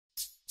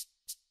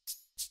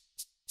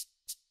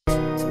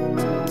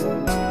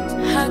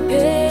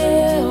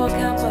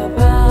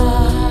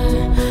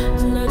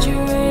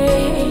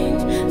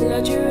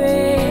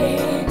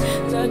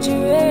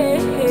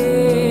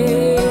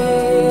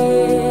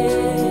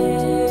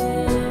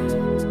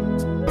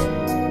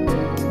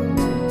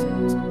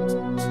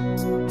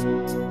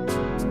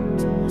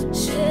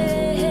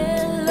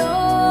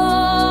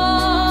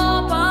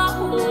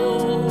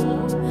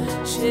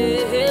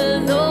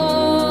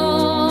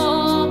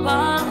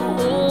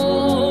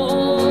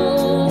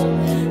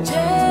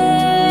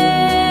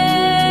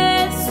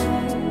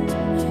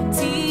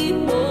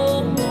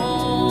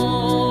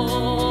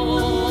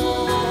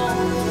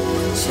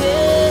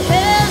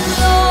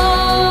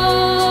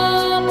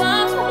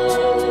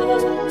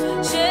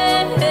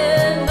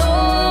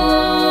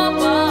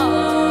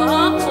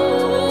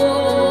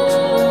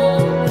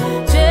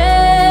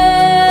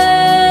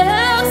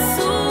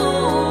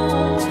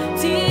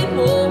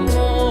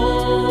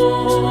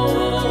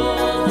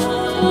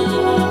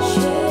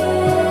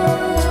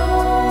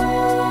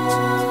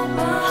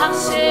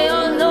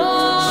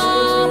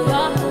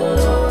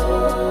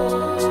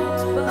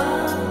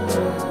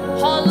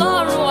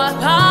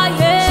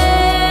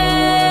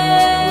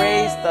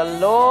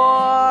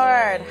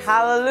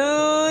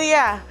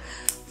Hallelujah.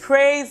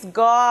 Praise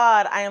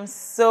God. I am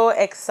so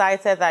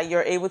excited that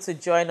you're able to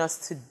join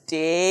us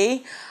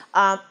today.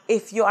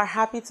 If you are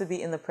happy to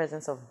be in the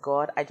presence of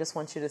God, I just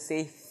want you to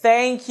say,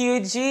 thank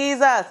you,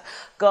 Jesus.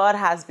 God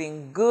has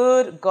been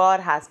good. God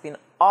has been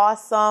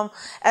awesome,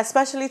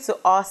 especially to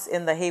us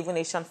in the Haven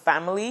Nation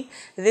family.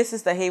 This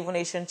is the Haven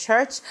Nation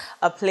Church,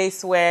 a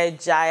place where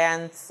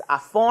giants are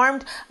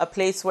formed, a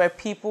place where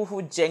people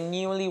who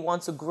genuinely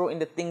want to grow in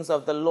the things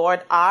of the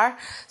Lord are.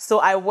 So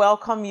I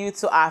welcome you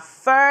to our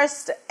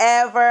first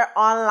ever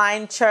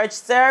online church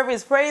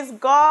service. Praise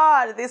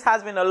God. This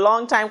has been a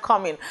long time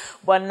coming,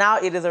 but now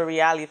it is a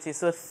reality.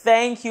 So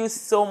thank you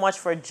so much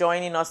for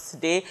joining us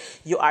today.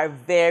 You are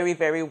very,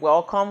 very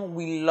welcome.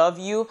 We love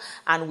you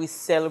and we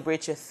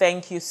celebrate you.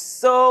 Thank you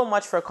so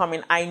much for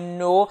coming. I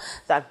know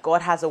that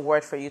God has a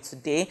word for you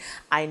today.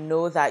 I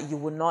know that you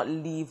will not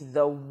leave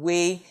the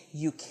way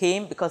you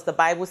came, because the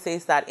Bible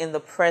says that in the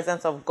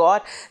presence of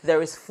God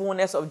there is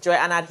fullness of joy,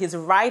 and at his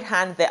right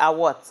hand there are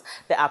what?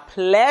 There are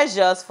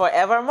pleasures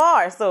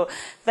forevermore. So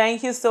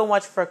thank you so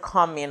much for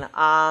coming.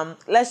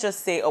 Let's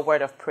just say a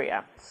word of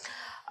prayer.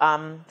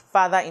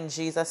 Father, in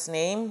Jesus'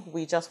 name,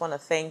 we just want to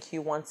thank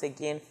you once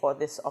again for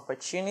this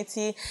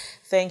opportunity.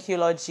 Thank you,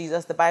 Lord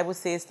Jesus. The Bible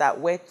says that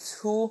where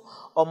two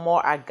or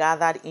more are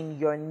gathered in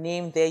your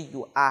name, there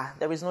you are.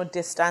 There is no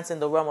distance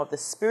in the realm of the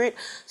Spirit.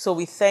 So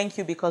we thank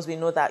you because we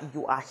know that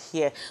you are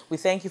here. We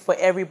thank you for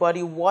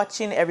everybody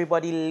watching,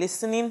 everybody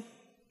listening.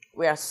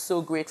 We are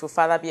so grateful.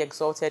 Father, be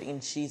exalted in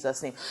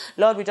Jesus' name.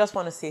 Lord, we just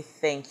want to say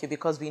thank you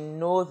because we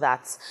know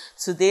that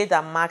today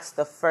that marks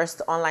the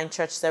first online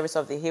church service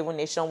of the Haven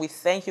Nation. We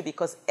thank you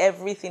because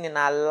everything in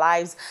our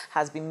lives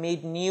has been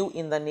made new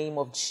in the name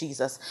of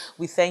Jesus.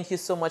 We thank you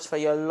so much for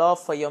your love,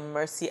 for your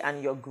mercy,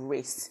 and your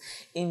grace.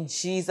 In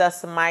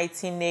Jesus'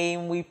 mighty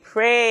name we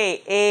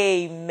pray.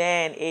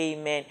 Amen.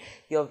 Amen.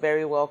 You're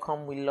very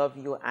welcome. We love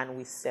you and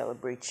we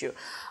celebrate you.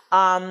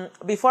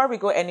 Before we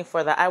go any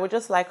further, I would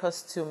just like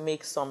us to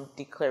make some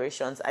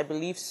declarations. I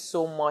believe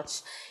so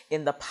much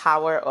in the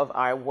power of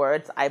our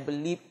words. I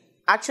believe,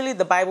 actually,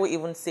 the Bible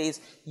even says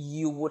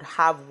you would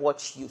have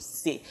what you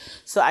say.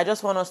 So I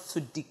just want us to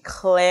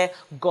declare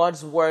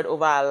God's word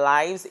over our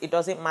lives. It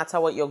doesn't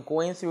matter what you're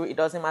going through. It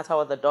doesn't matter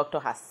what the doctor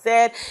has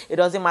said. It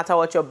doesn't matter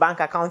what your bank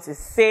account is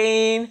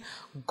saying.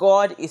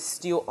 God is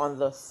still on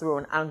the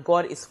throne and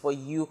God is for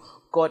you.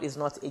 God is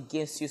not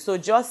against you. So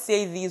just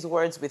say these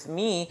words with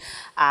me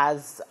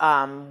as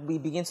we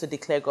begin to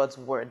declare God's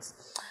words.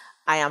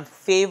 I am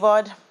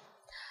favored.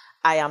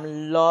 I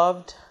am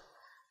loved.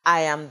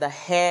 I am the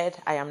head.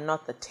 I am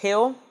not the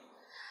tail.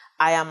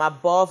 I am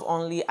above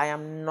only. I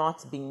am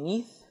not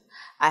beneath.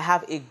 I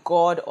have a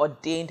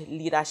God-ordained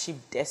leadership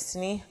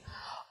destiny.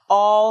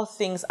 All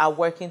things are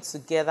working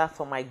together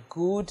for my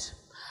good.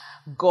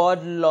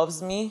 God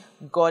loves me.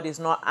 God is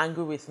not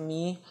angry with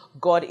me.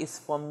 God is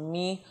for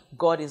me.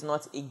 God is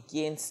not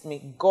against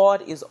me.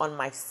 God is on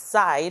my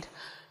side.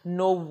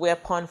 No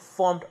weapon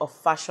formed or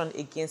fashioned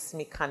against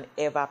me can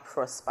ever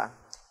prosper.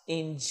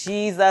 In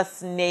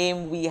Jesus'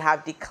 name we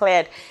have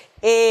declared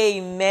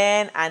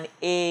amen and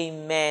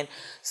amen.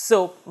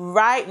 So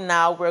right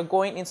now we're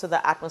going into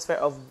the atmosphere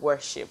of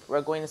worship.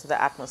 We're going into the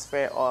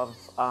atmosphere of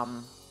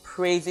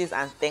praises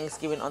and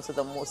thanksgiving unto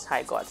the Most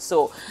High God.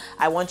 So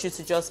I want you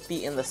to just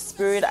be in the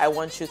Spirit. I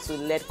want you to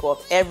let go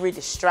of every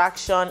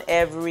distraction,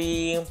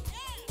 every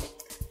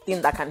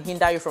thing that can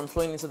hinder you from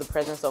flowing into the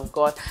presence of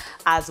God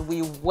as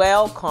we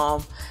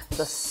welcome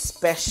the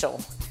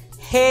special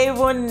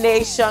Haven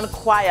Nation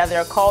Choir.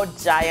 They're called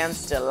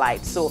Giants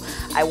Delight. So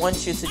I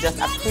want you to just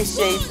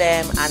appreciate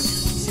them and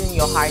tune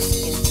your heart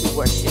into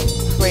worship.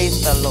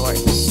 Praise the Lord.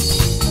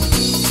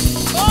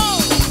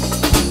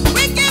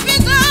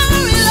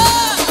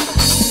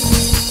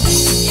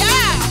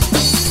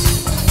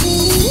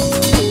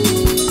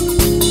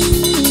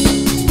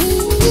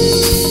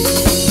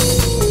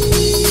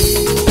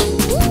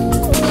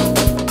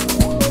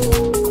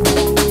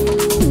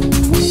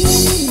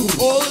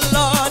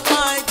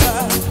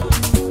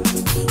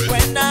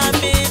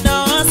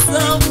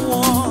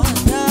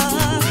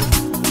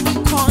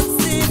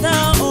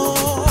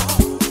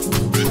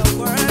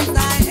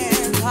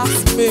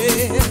 Me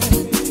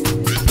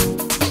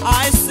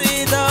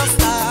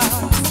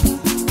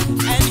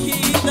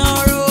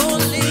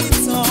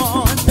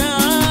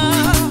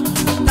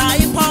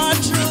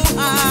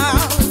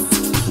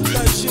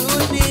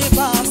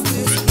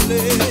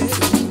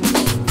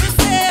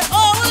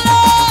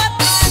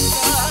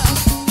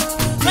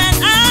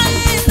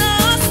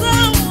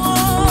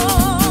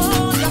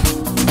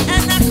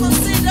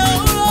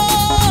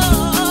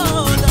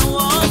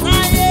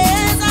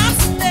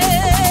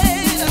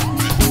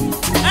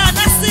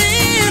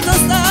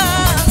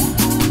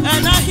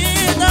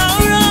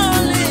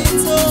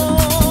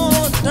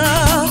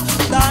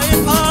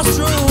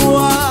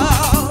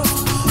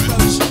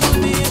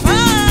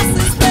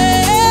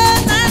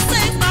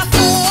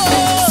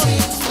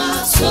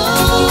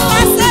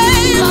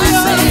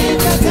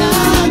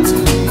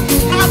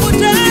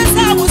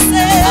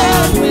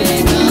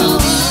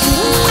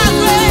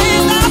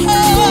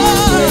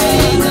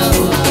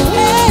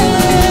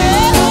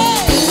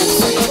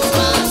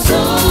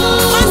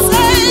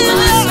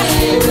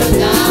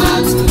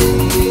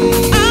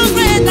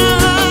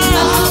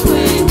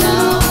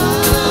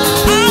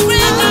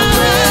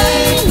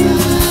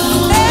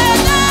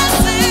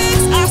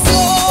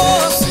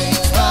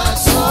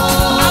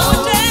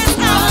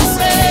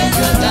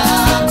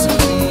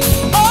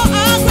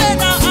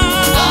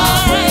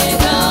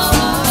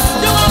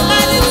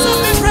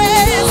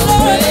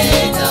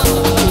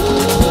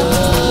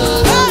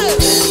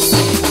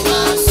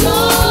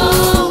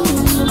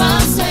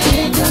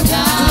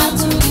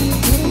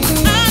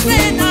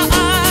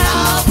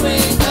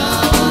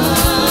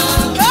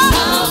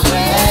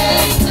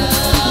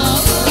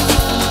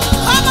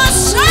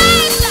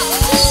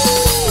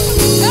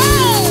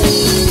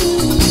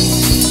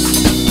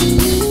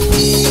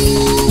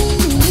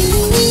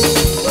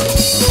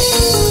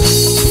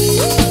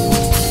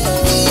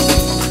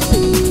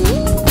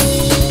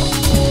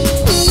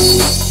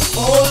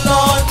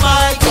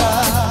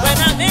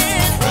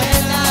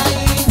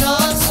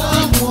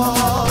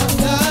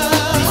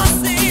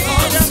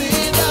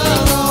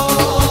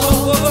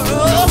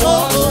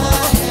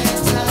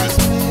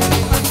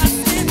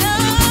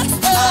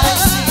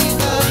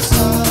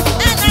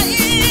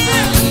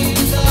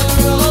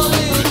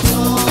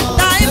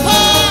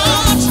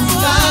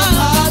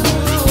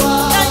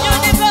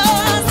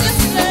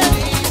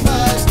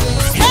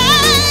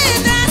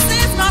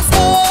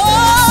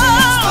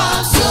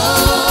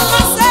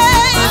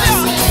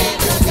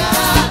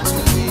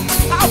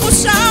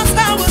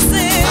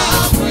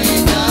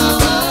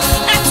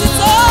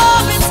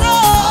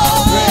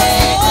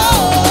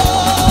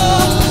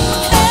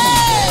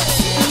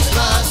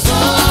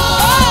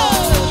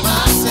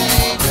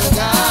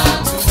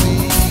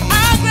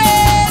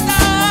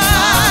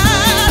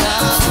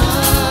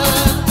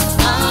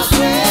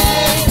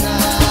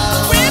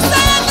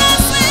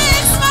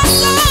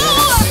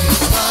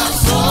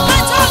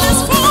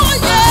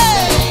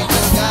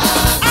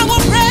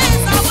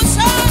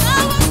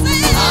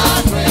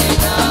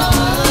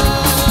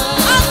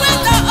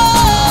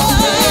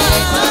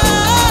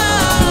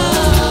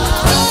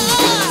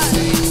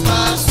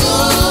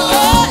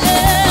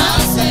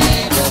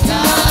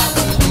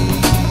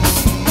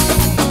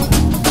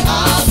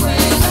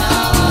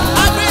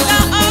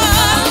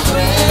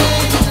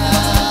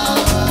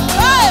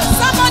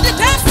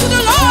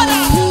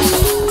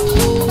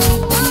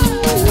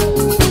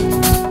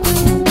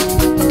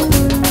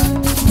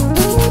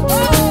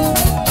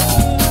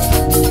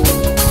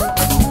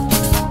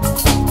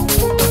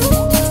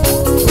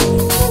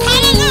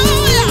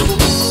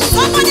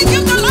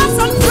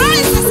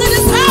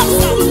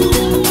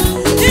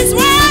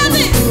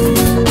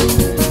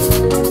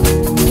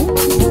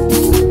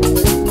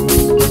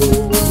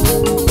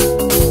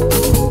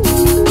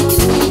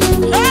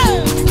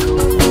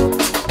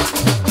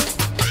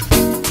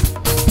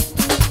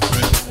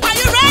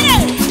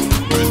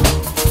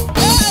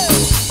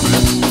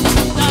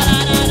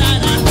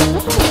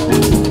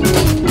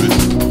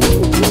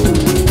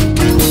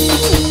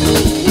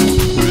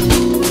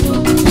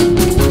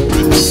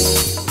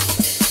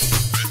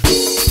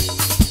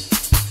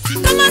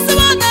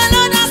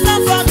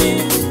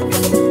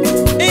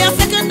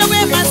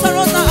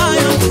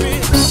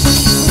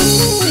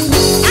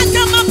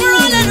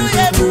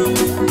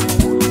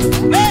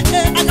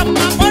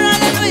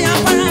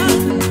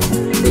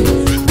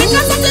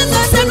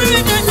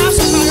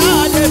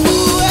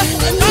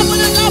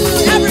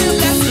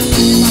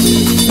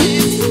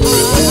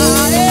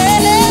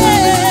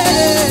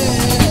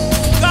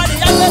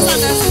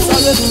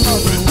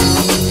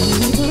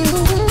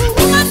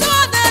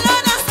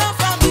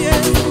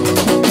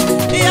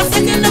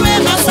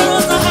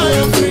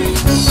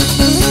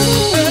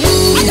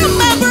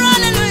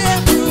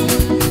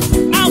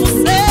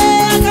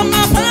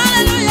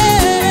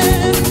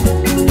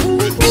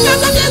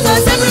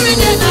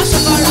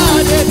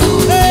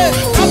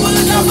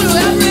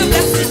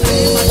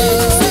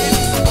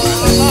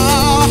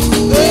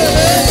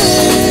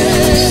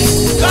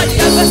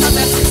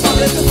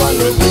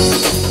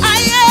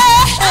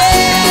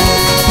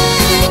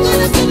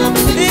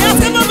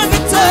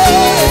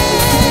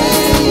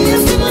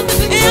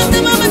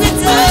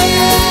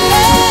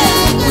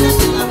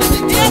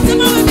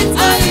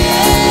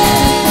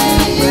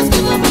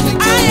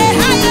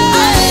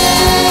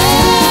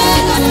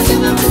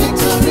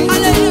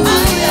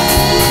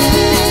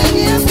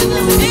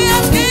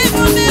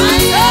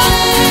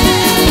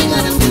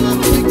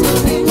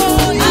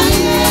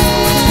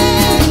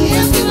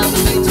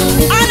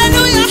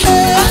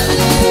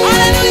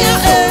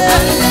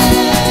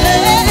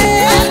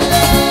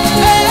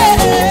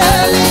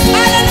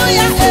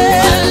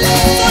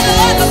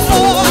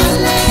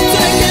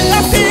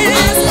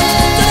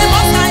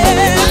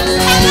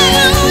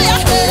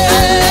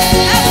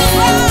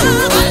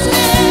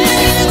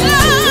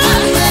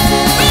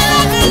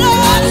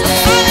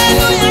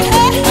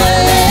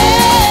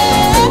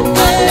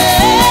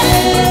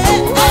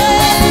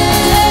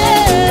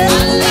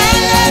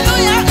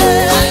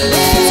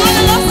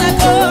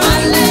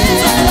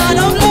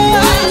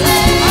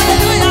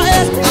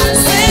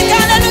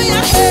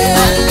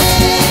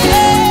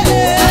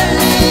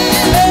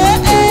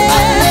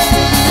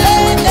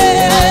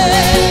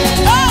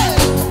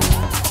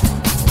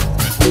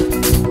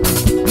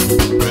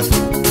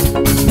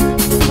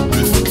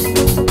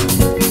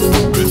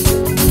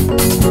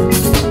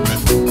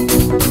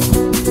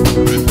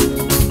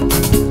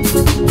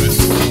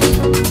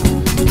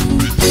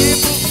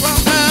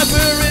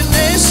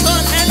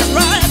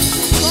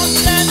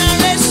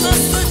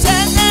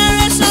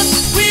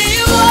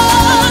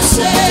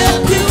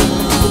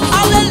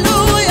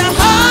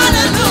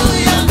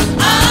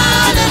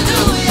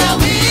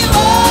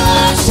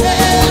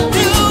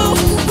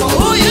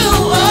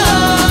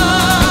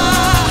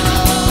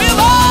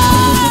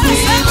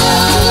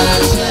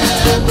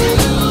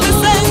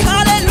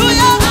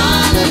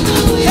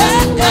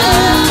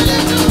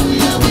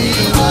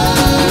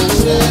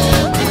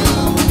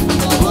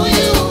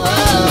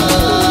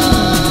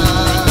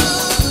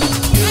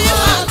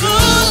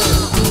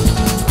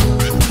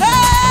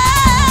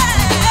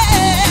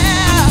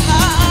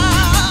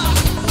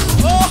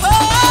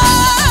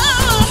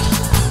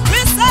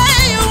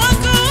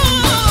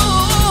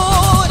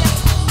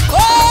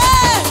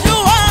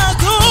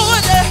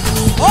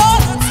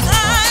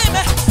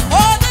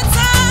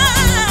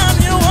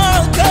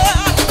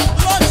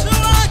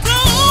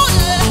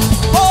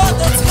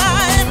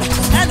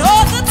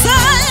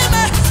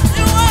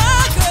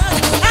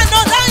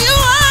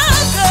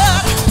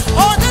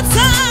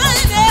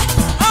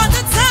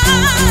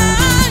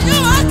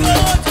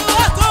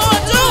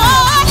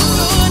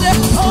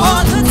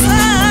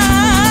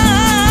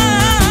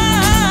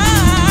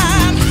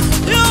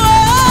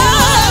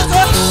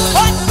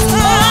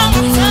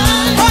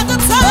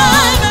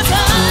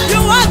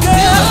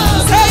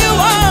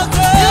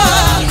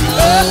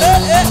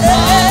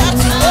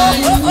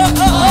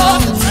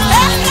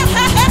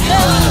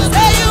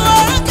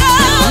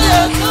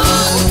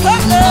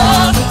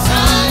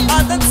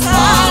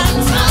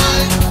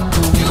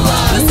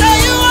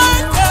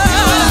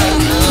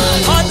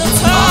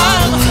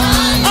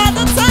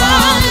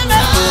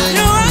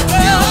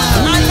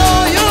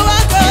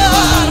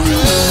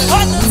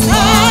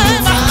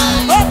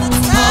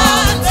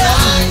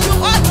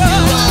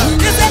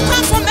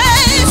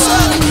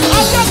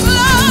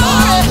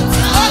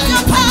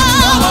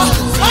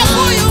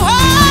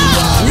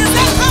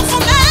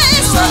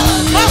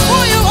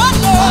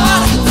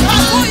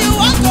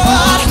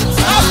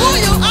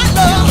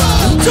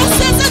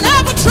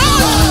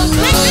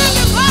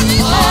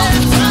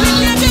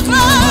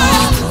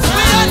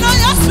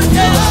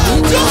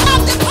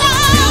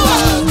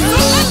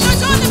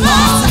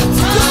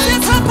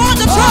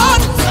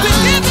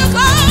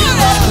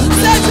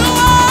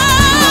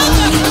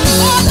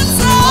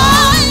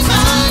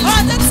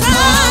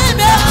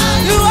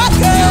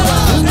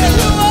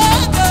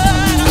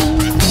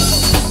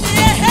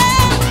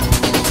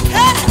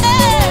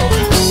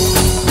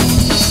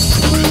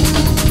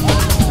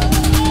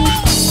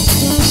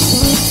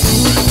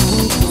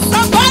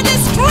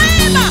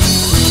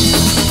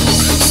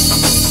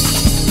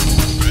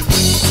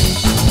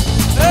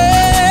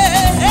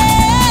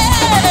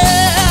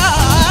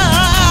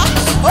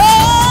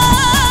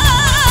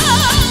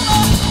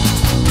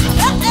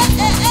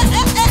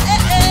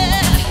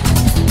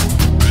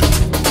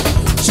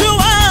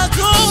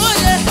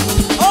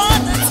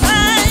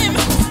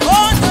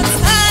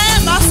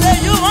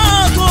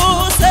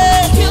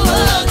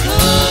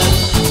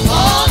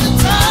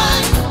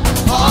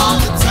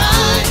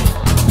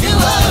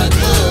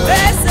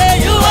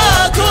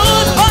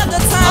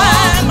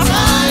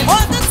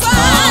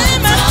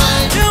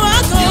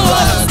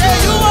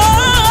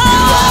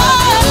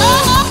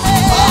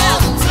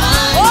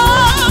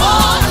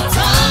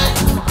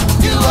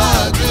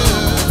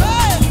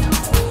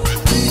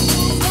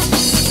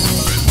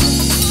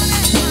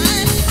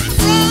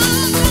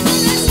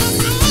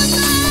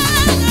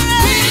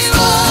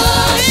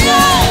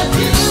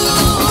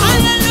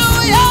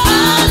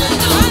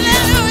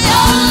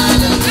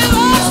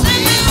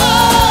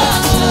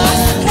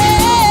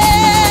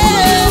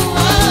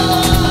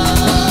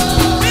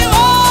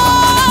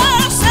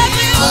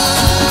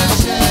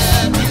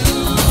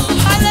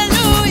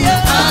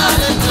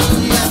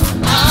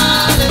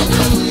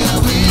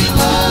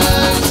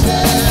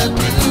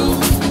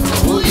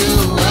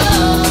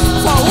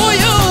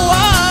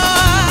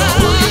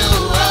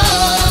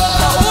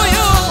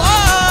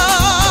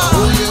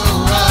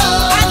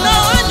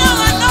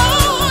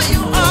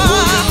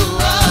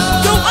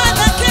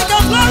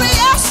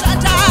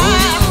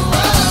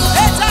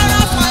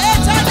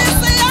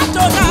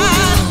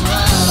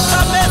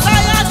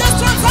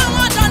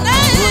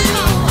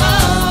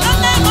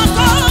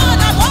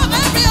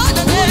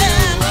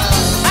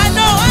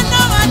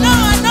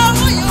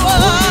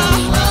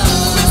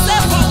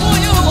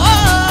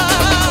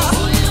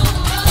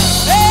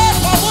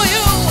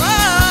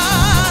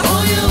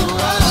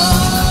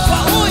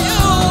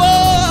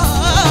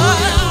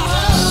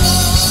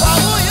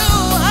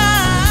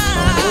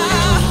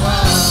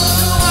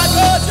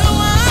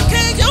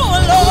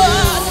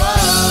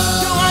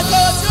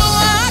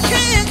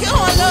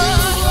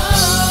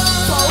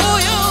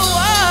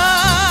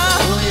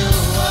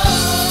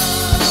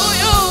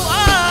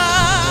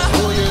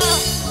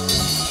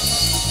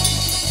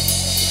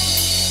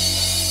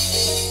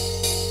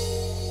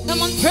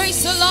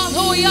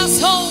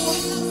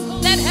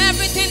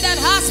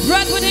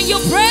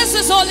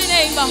holy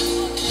name.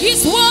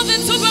 He's worthy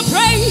to be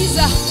praised.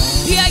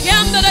 The I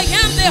am that I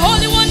am, the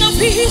Holy One of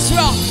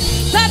Israel.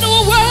 That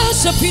will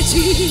worship you,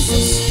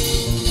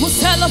 Jesus. We'll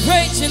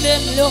celebrate your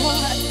name,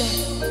 Lord.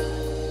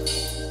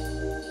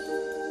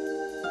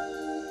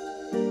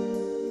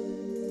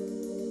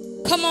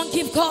 Come on,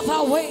 give God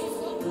that way.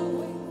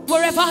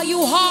 Wherever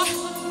you are,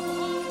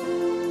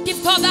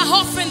 give God that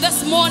offering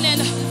this morning.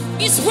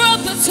 It's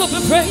worthy to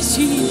be praised,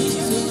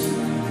 Jesus.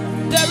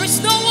 There is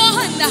no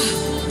one,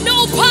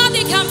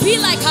 nobody can be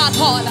like our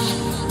God.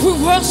 We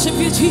worship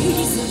you,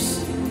 Jesus.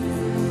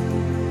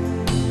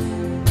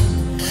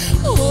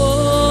 Oh,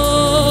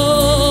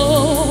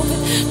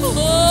 oh,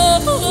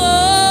 oh,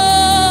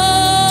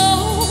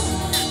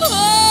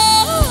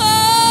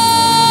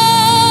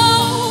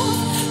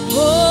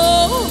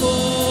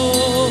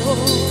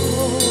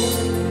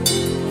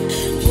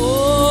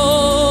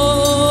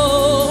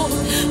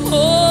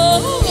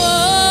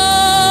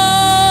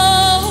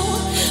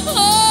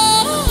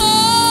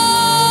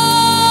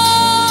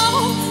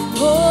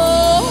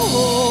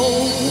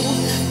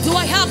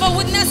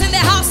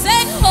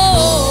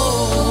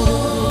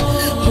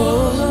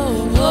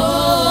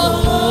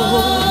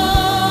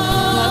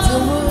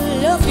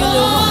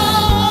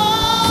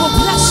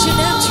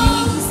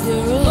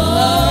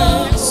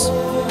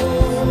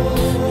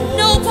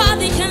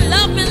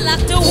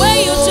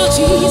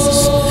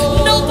 Jesus,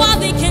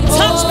 nobody can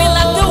touch me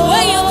like the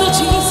way you do,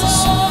 Jesus.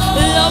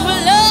 Love,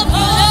 love,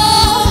 love.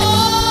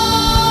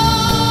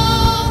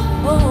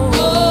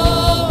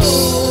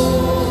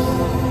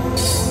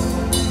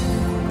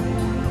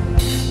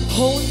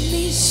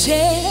 Holy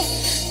say,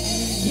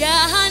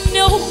 yeah, I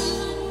know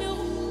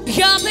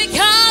you're the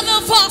God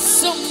of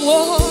awesome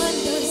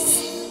wonders.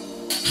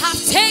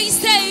 I've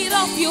tasted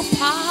of your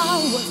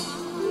power.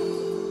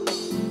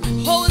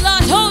 Oh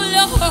Lord,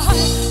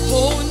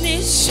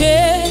 only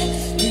say,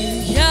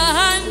 yeah,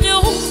 I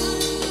know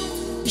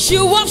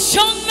you have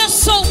shown me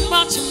so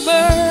much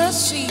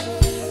mercy,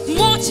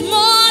 much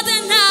more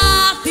than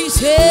I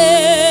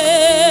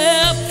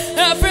deserve.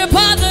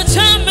 Everybody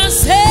tell me,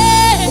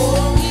 say,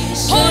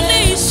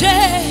 only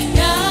say,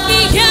 yeah,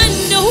 I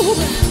know,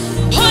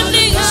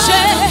 only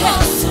say,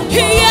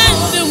 yeah, I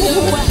know,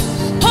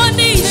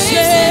 only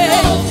say,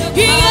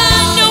 yeah,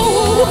 I know.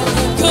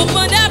 Come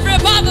on,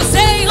 everybody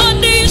say,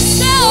 only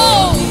say,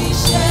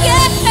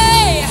 yeah.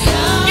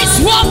 It's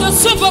worth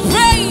super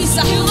praise.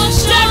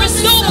 There is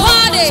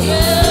nobody,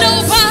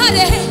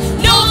 nobody,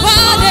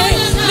 nobody,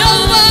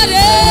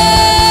 nobody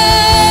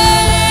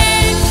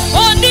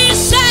on this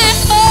side.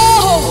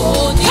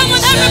 Oh, come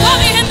on,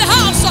 everybody in the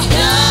house.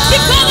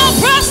 Keep on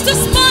press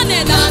this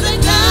morning.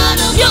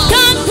 You've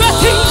done great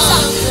things.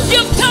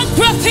 You've done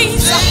great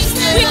things.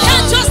 We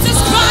can't just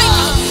describe.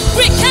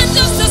 We can't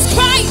just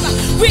describe.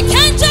 We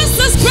can't just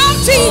describe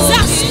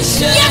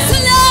Jesus. Yes,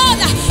 Lord.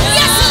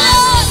 Yes,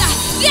 Lord.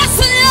 Yes,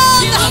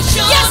 Lord.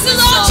 Yes,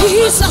 Lord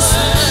Jesus.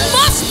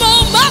 Much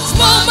more, much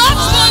more,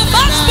 much more,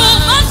 much more,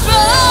 much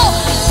more.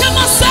 Come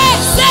on, say,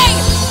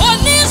 on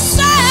this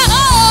side.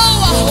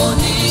 Oh,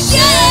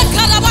 yeah.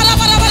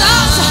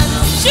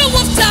 You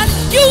have done,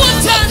 you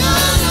have done.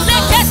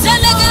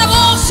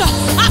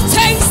 I've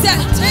tasted,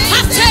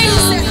 I've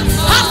tasted,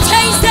 I've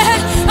tasted,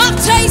 I've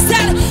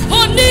tasted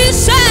on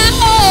this side.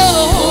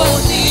 Oh,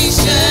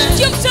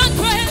 you've done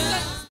great.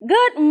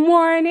 Good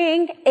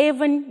morning,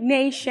 Avon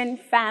Nation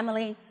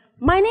family.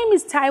 My name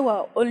is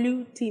Taiwo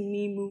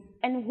Olutimimu,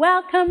 and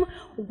welcome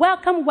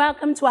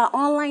to our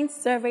online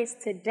service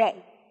today.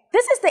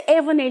 This is the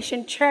Avon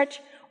Nation Church,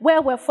 where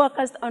we're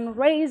focused on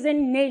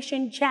raising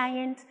nation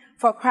giants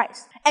for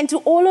Christ. And to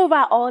all of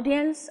our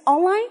audience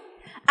online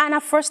and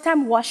our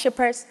first-time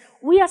worshipers,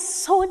 we are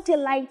so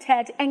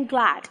delighted and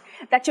glad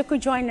that you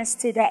could join us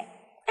today.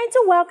 And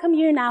to welcome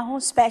you in our own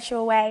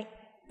special way,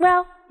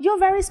 well, you're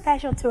very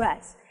special to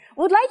us.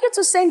 We'd like you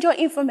to send your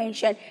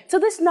information to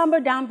this number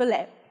down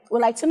below.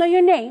 We'd like to know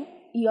your name,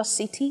 your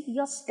city,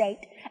 your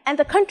state, and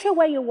the country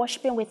where you're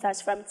worshiping with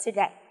us from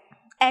today.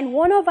 And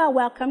one of our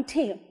welcome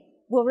team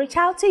will reach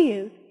out to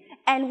you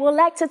and would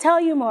like to tell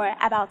you more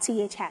about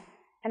THM.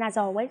 And as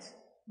always,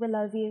 we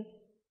love you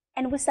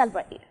and we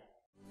celebrate you.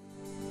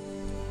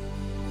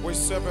 We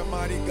serve a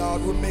mighty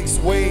God who makes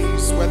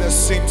ways where there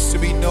seems to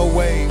be no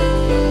way.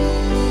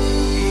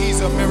 He's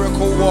a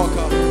miracle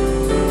worker,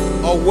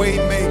 a way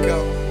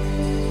maker.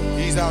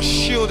 He's our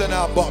shield and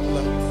our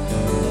butler.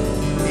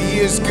 He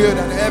is good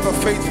and ever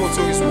faithful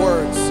to his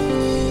words,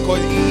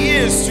 because he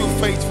is too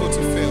faithful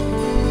to fail.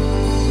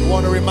 We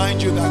want to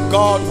remind you that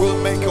God will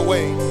make a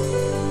way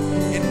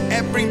in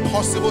every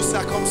possible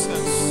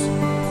circumstance.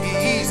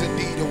 He is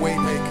indeed a way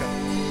maker.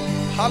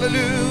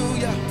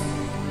 Hallelujah.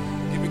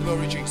 Give me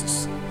glory,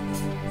 Jesus.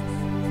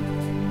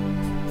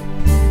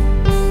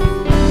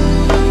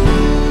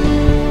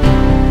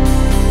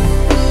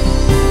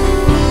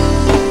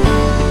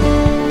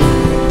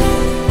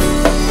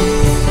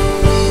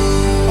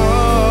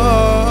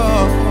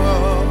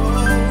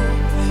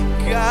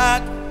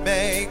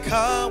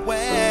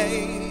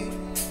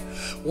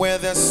 Where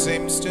there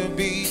seems to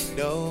be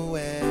no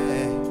way,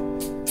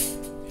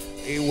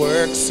 he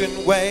works works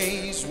in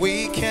ways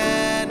we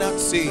cannot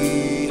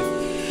see.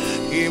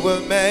 He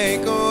will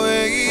make a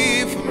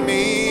way for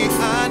me.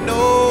 I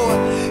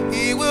know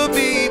He will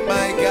be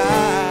my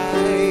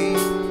guide.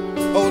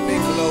 Hold me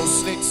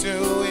closely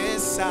to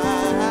His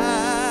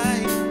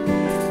side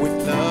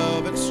with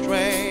love and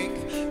strength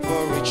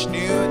for each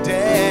new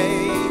day.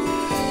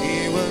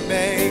 He will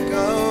make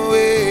a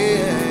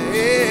way.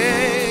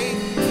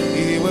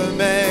 He will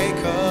make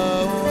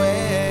a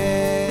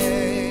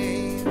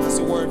way. That's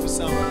a word for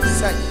someone.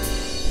 Second.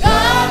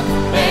 God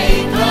will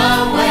make a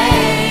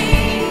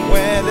way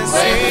Where there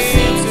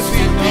seems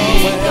to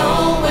be no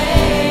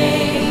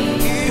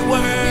way. He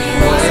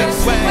works in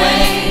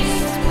ways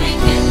we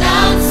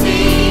cannot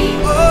see.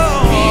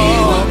 He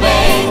will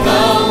make a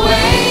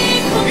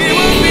way for me. He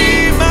will be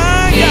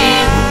my He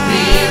guide. will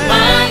be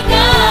my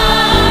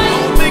guide.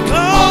 Hold me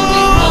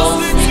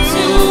closely to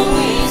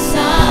His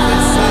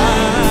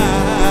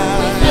side.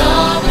 With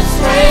love and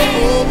strength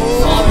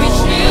for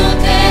each new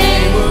He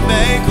day. will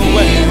make a He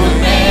way. will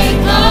make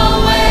a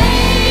way.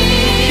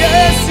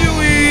 Yes, He He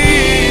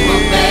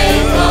will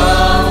make will. a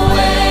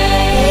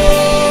way.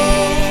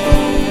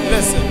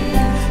 Listen,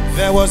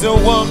 there was a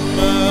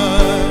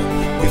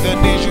woman with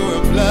an issue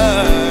of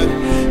blood.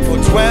 For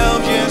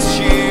 12 years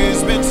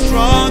she's been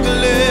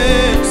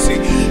struggling. See,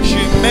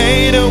 she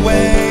made her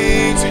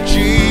way to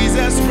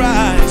Jesus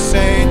Christ,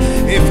 saying,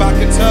 if I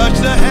could touch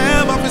the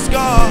hem of His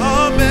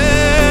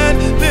garment.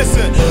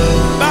 Listen,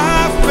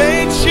 by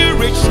faith she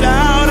reached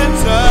out and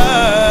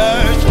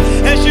touched,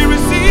 and she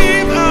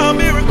received a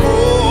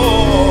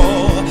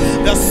miracle.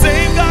 The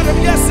same God of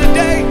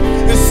yesterday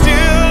is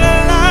still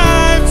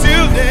alive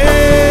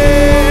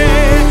today.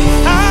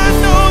 I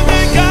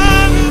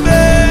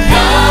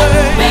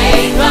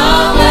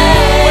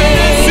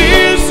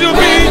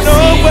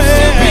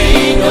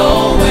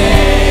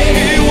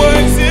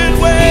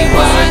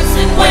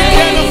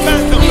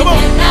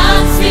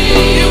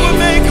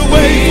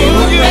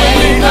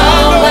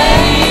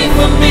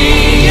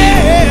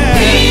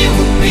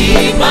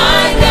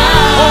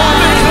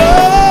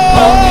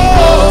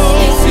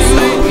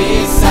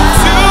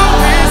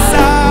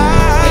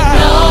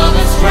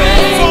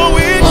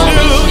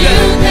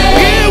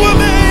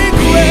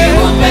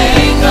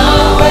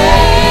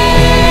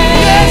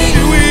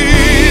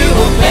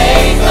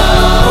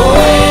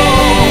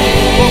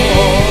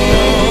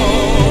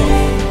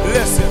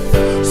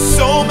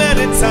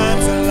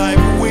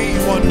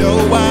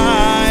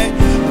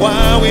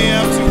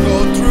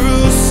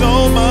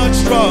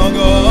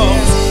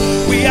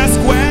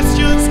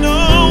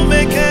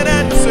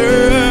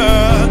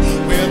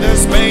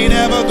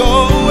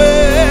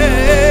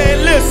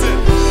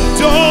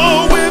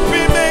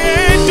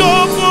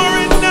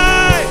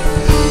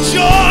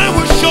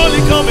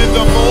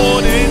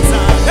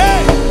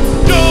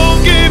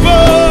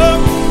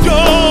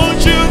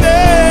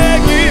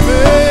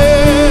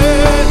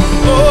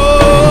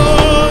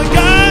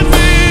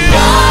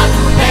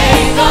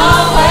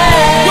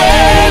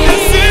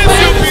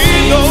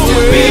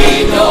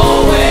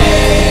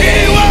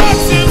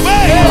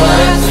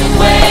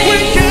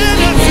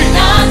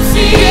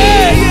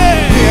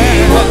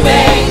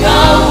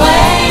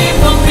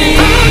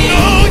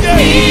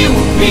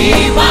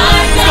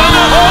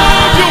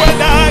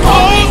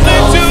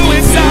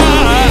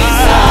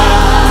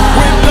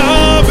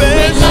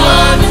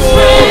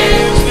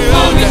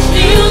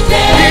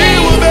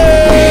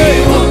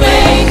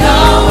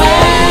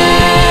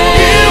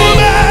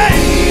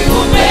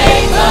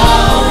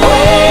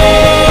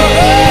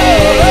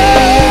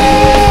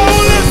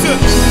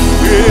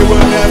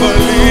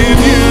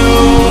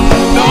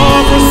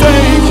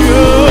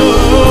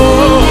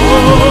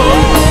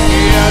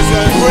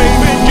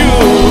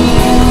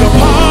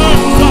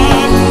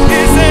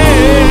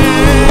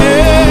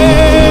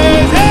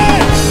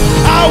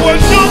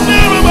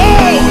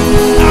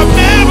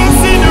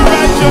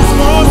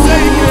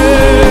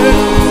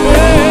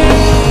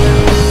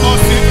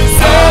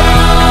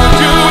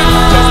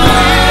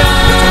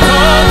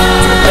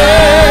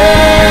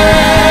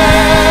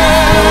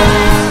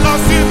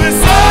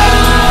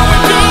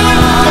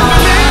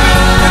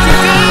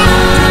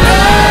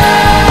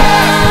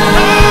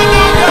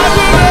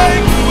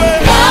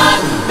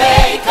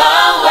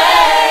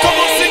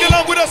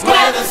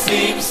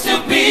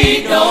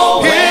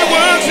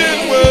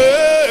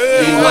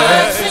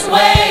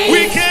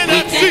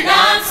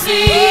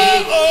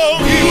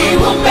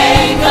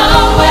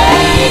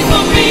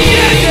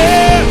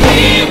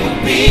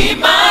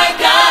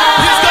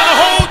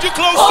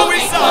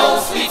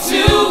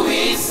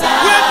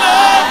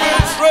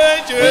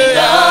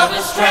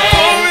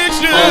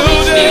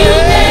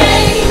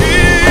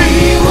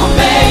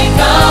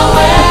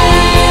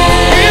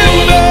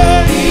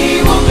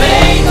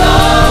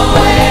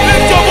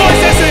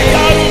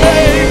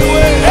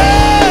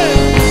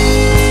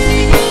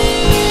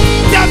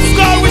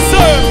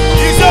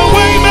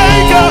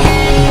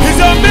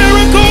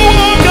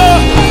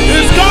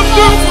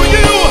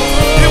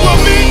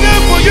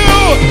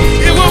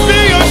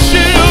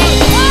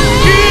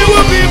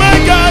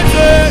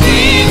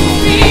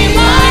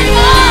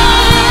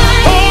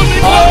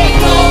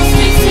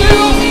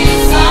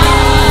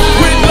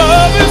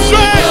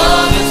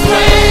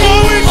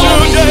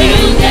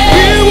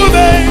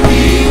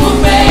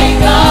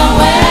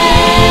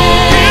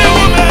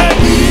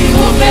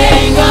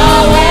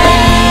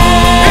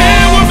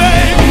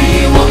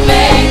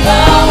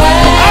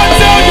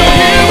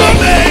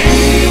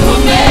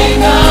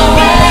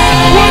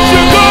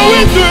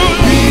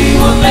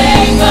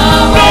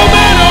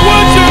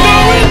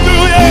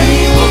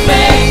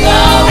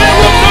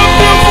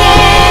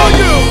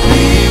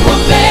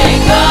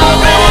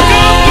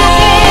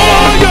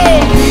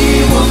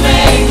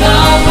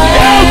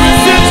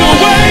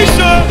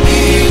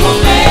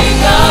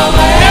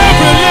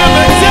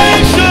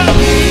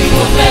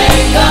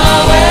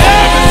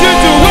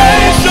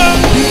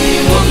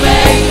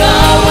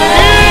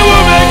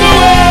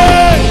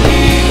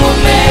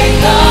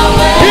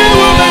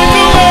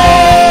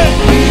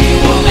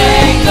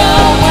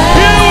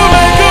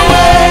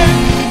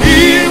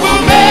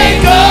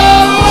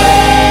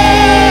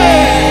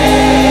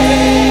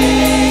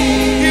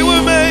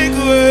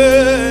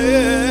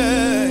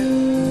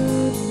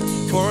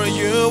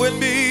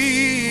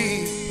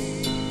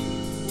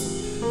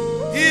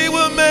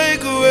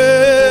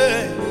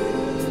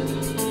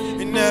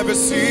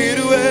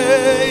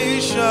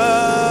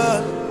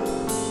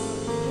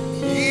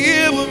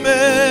will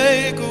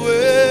make a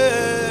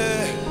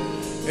way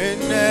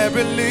in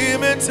every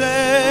limitation.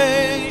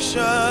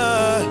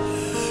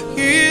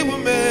 He will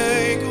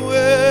make a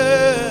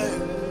way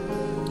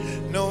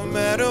no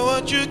matter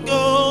what you're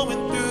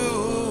going through.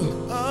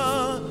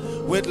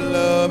 With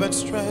love and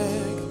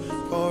strength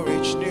for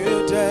each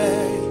new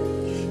day,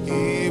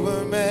 He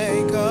will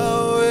make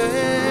a way.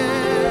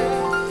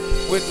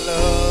 With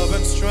love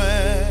and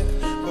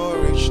strength for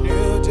each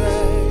new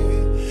day,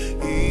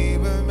 He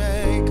will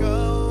make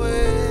a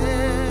way.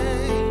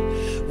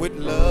 With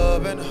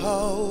love and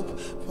hope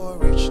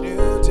for each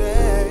new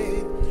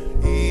day,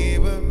 He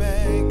will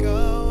make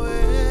a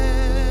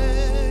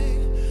way.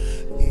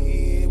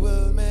 He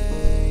will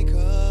make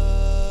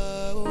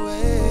a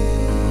way.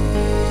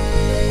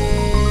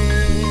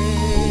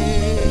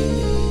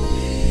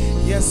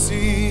 Yes,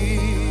 He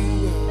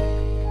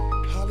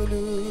will.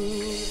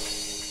 Hallelujah.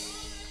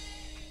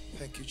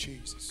 Thank you,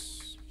 Jesus.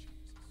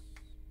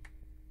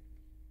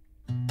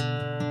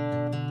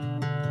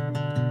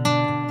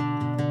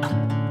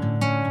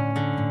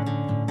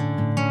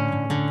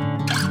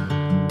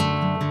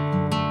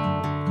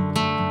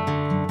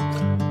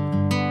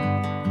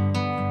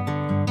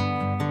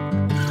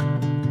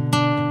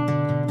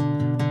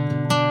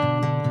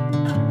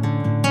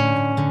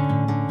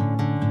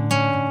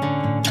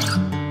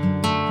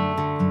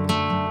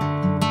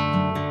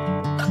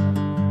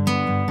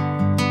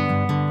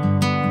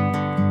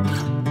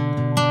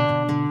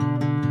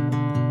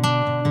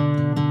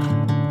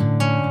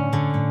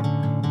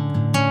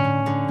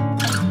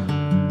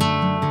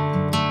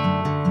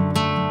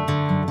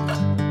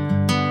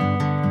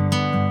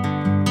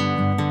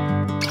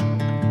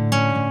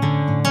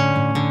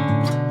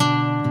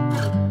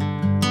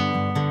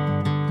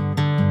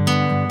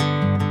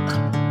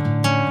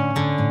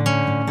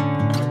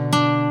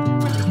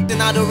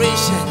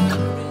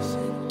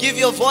 Adoration. Give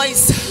your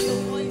voice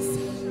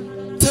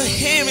to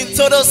Him in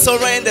total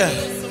surrender.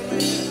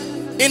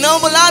 In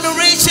humble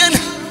adoration,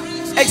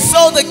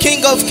 exalt the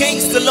King of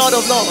Kings, the Lord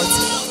of Lords.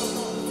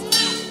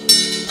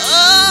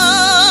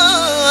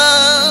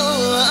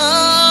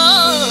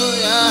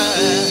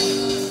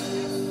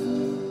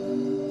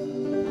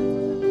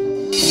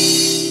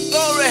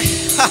 Glory.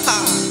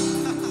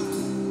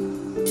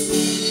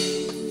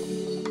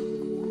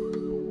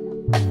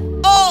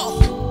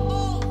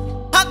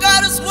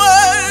 God is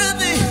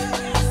worthy.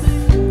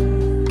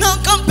 None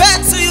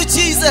compared to you,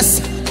 Jesus.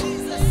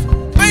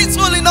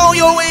 Faithful in all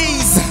your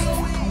ways.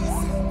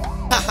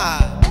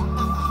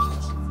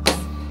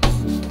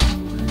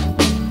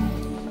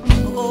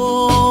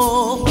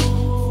 Oh,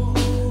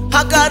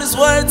 how God is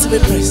worthy to be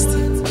praised.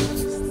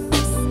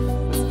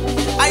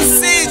 I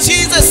see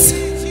Jesus.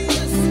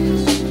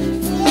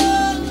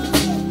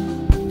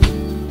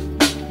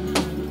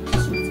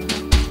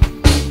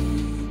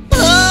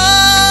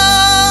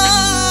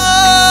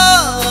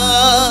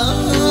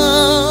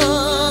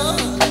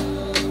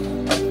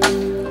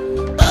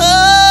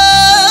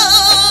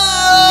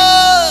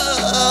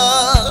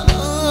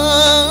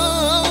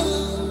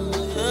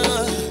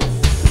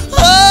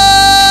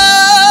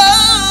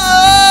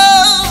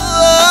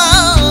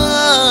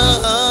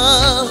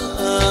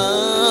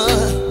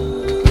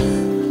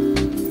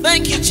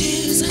 Thank you,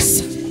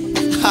 Jesus.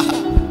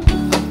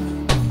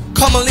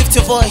 Come on, lift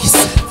your voice.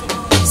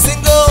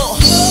 Sing, oh.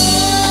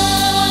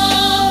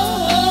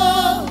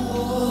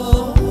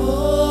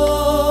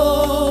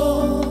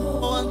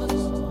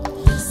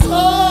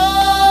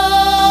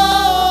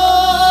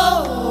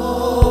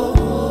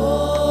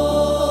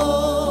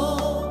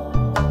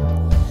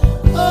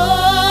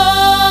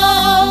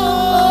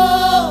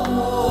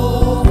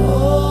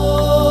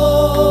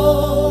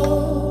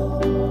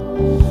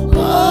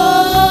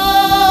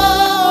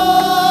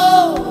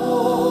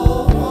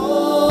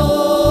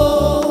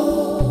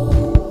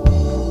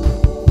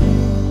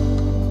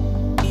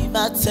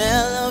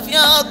 Tell of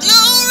your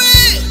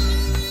glory,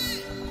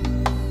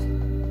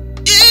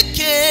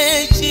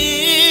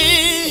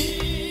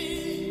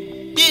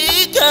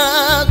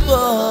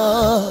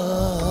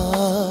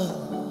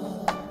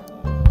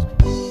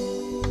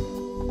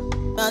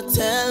 I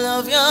tell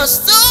of your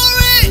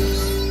story,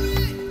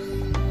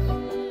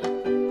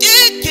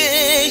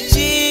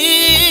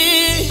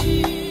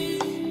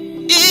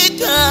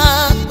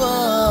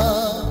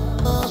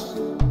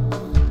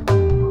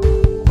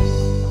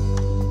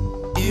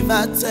 if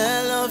I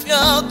tell of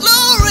your glory,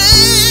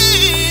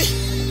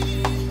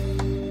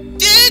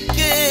 if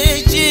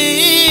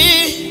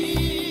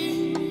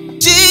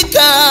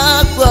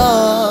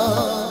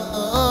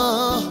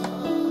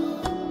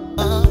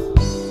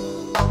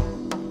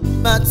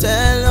I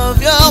tell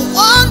of your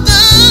wonder,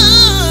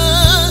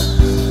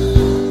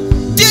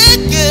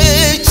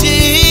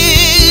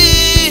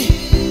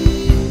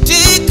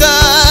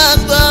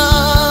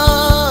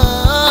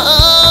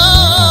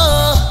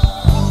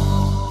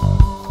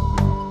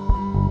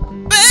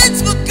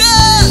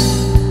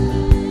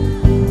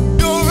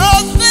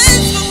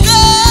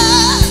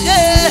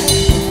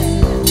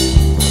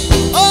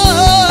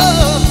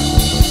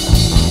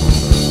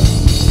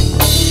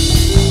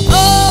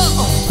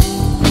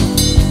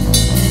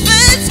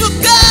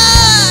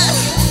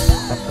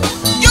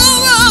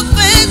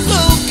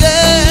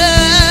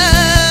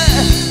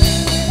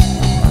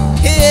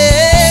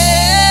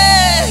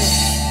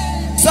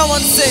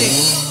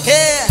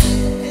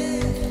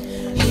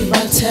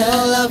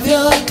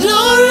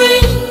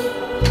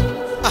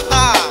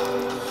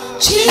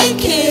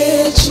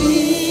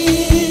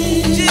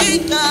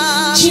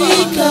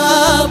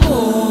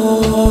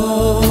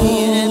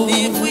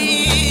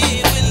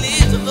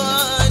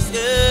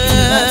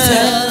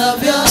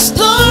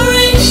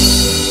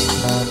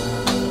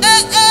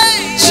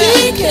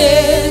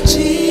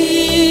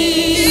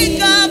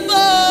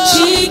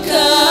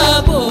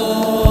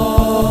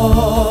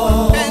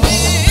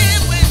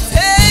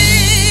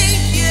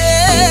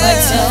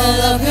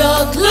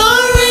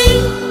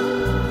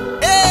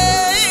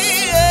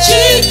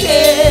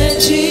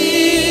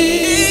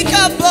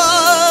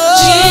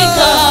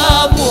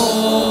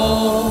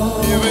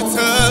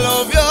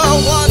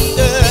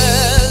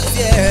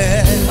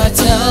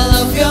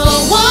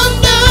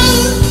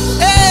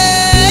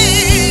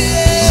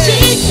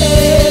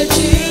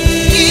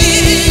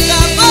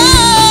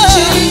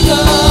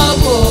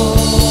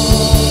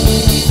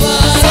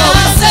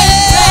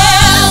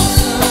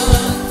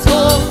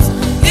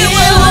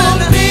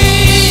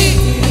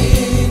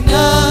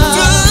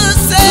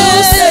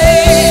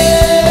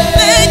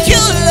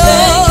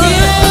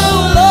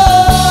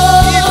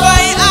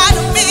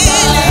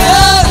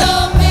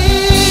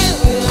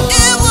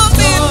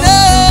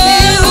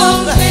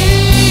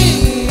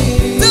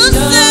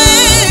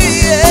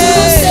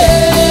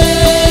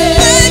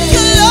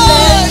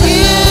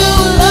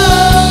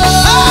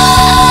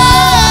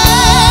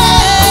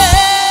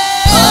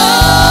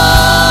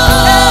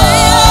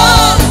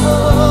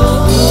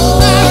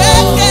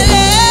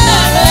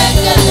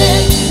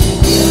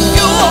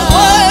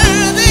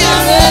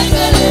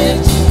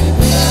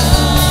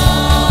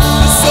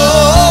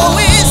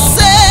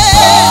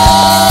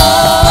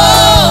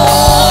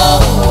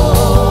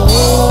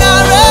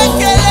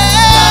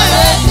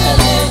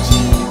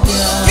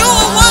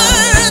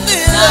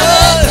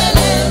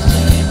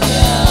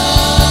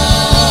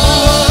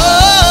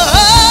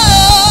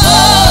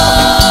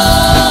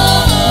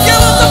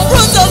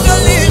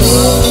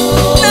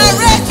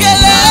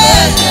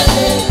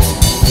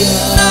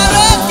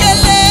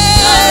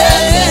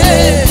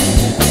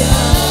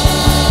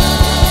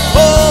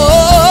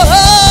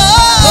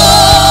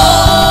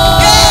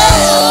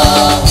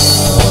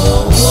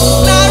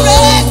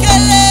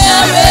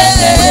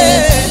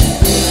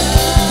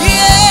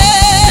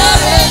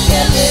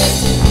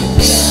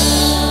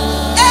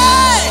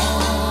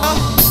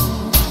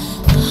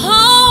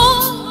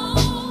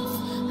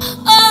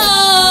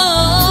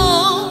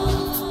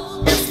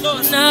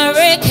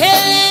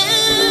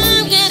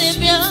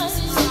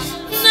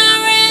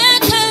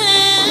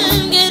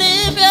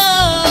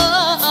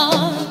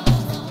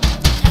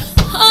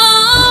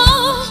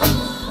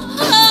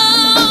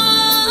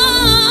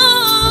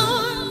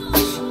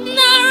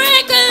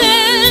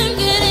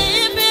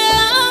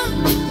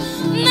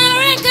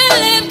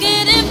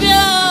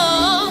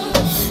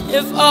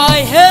 I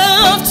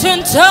have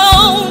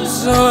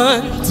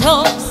 10,000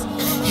 tongues,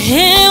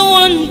 it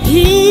won't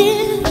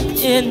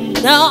be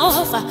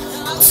enough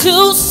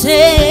to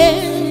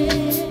say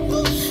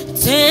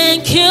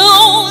thank you,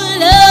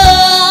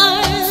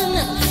 Lord.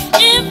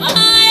 If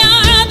I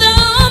had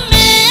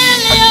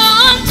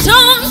 1,000,000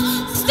 tongues,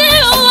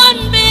 still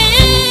won't be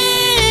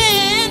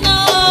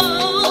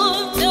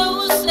enough to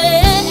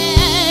say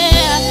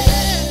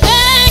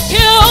thank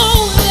you,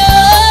 Lord.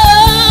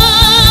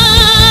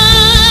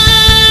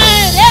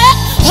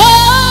 Oh,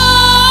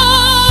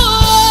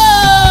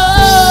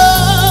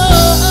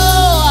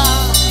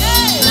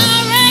 na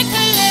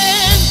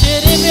recollect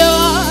it in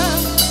your,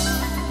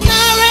 na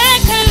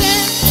recollect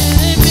it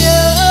in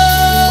your.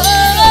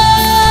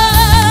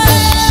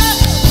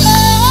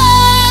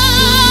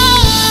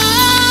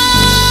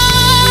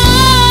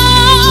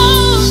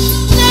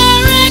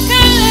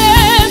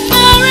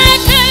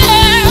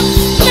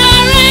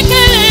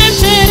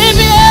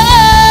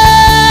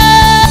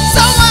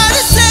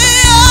 Somebody say,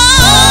 oh,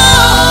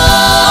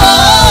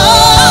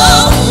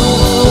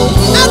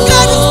 our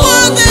God is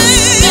worthy.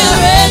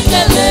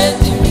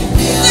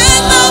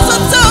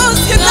 10,000 tongues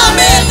cannot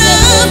be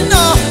enough,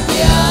 no.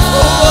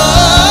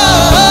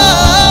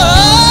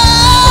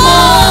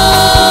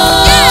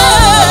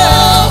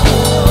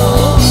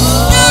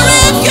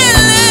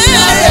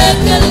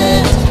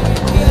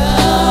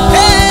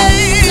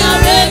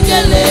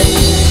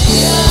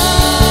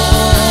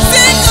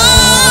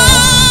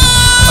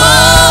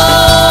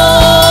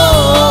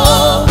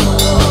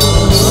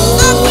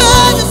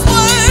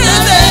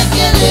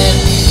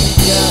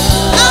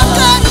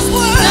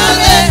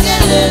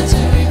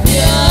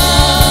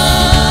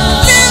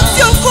 Lift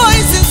your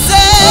voice and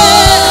say,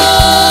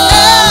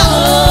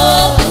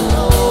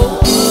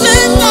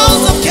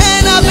 10,000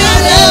 cannot be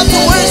enough to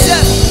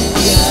worship.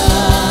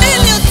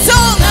 In your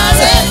tongue,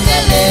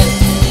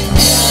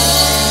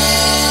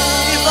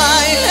 if I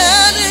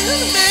had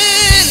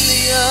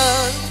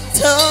 1,000,000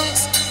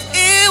 tongues,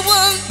 it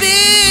won't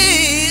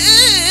be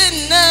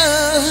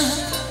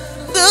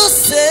enough to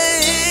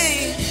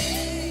say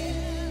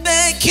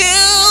thank you,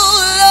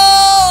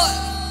 Lord.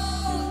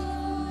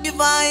 If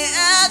I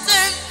had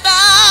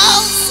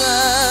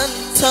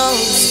 10,000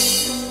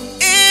 tongues,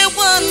 it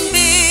won't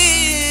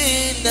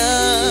be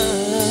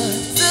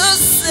enough to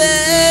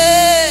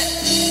say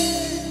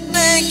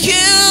thank you,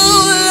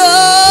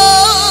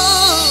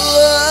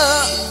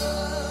 Lord.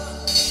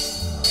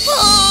 Oh,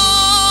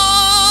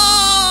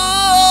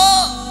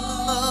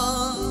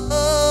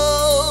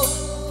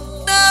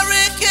 na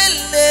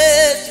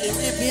recollect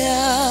it,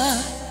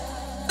 yeah.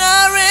 Na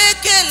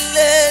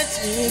recollect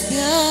it,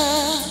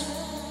 yeah.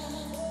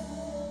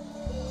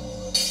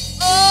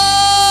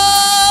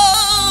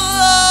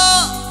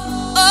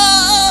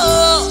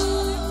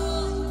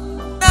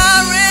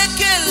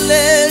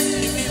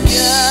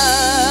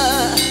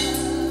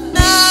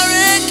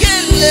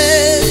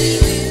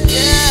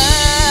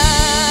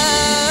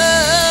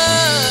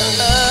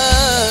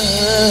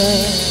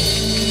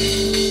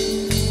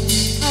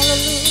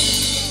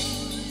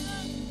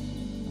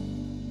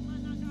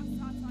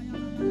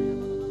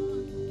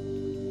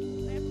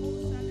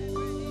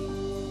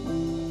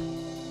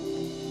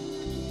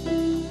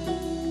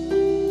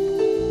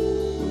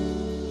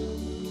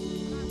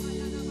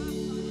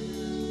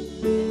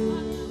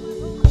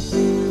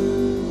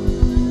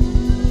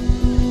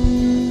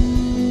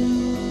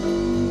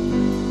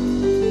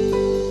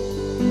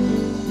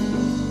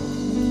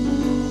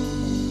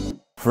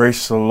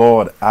 Praise the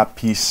Lord.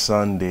 Happy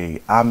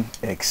Sunday. I'm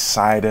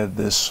excited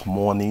this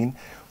morning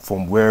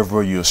from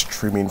wherever you're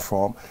streaming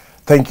from.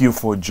 Thank you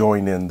for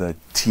joining the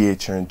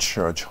THN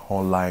Church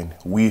online.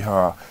 We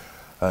are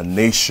a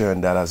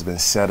nation that has been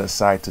set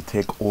aside to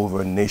take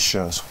over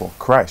nations for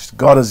Christ.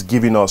 God has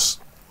given us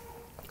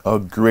a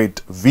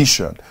great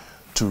vision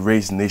to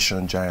raise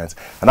nation giants.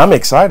 And I'm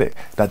excited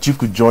that you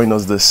could join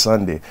us this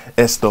Sunday.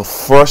 It's the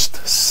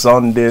first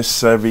Sunday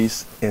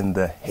service in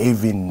the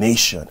Haven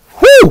Nation.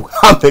 Woo!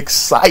 I'm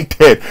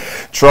excited.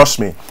 Trust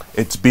me,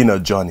 it's been a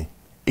journey.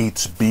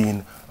 It's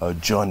been a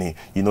journey.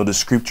 You know, the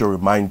scripture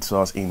reminds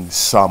us in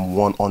Psalm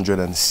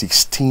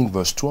 116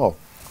 verse 12.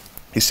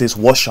 It says,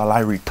 what shall I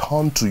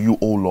return to you,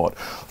 O Lord,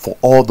 for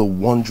all the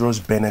wondrous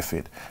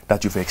benefit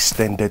that you've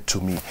extended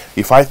to me?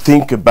 If I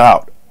think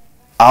about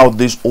how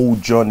this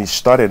old journey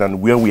started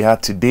and where we are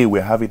today,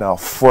 we're having our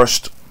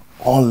first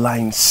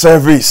online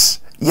service.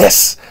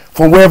 Yes,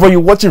 from wherever you're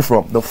watching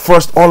from, the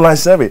first online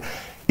service.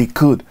 It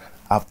could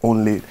have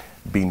only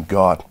been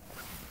God.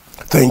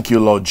 Thank you,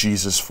 Lord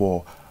Jesus,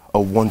 for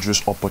a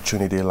wondrous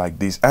opportunity like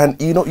this.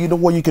 And you know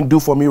what you can do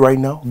for me right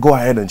now? Go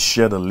ahead and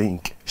share the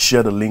link.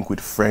 Share the link with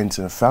friends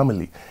and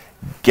family.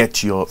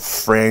 Get your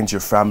friends,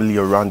 your family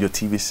around your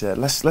TV set.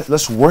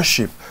 Let's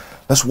worship.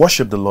 Let's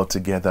worship the Lord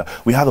together.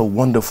 We had a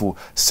wonderful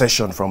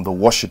session from the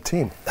worship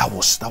team. That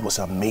was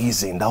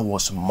amazing. That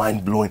was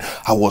mind-blowing.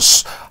 I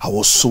was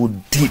so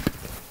deep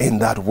in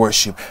that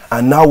worship.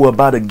 And now we're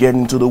about to get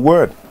into the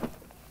word.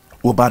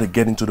 We're about to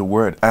get into the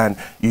word. And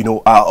you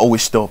know, I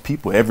always tell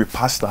people every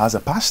pastor has a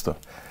pastor.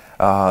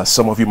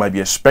 Some of you might be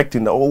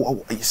expecting,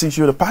 since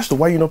you're the pastor,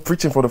 why are you not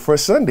preaching for the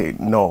first Sunday?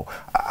 No,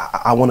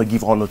 I want to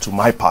give honor to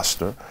my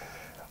pastor,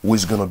 who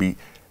is going to be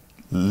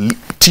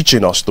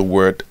teaching us the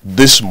word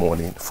this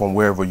morning from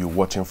wherever you're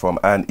watching from.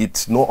 And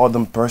it's no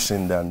other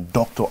person than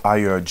Dr.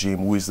 Ayo Jim,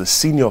 who is the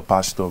senior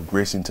pastor of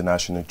Grace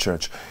International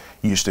Church,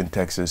 Houston,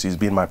 Texas. He's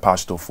been my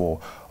pastor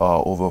for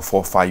over 4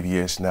 or 5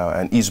 years now,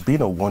 and he's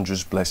been a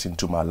wondrous blessing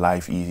to my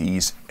life.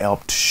 He's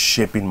helped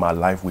shaping my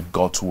life with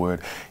God's word.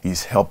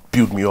 He's helped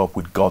build me up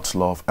with God's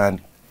love,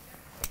 and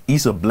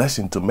he's a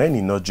blessing to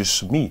many, not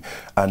just me.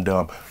 And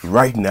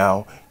right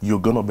now, you're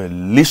going to be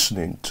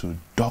listening to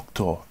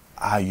Dr.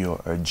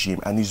 Ayo Jim,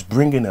 and he's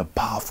bringing a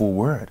powerful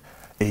word,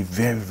 a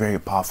very, very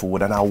powerful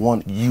word. And I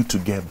want you to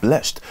get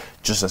blessed,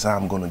 just as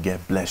I'm going to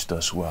get blessed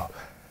as well.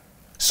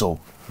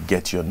 So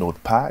get your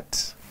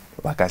notepads.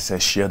 Like I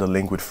said, share the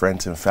link with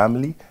friends and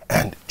family,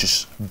 and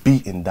just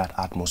be in that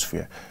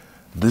atmosphere.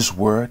 This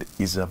word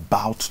is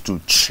about to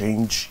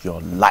change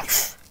your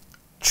life.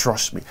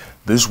 Trust me.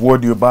 This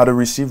word you're about to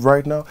receive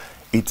right now,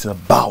 it's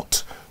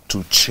about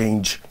to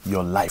change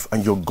your life,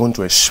 and you're going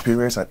to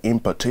experience an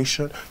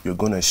impartation. You're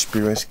going to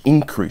experience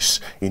increase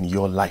in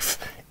your life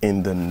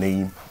in the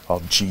name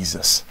of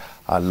Jesus.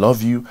 I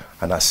love you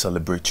and I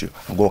celebrate you.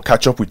 I'm going to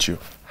catch up with you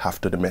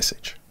after the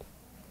message.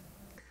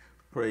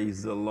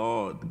 Praise the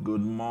Lord.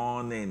 Good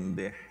morning,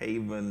 the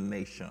Haven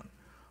Nation.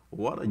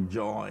 What a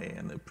joy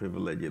and a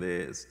privilege it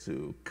is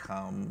to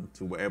come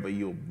to wherever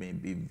you may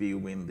be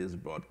viewing this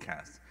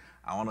broadcast.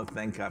 I want to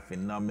thank our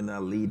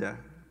phenomenal leader,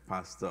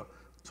 Pastor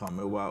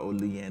Tomiwa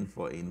Oluyen,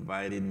 for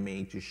inviting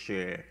me to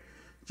share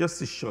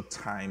just a short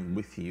time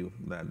with you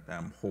that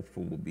I'm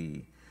hopeful will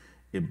be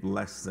a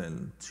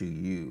blessing to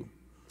you.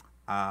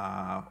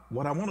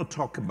 What I want to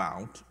talk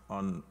about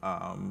on,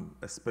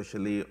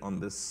 especially on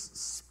this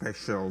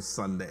special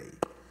Sunday,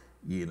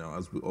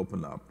 as we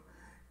open up,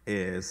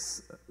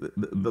 is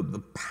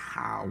the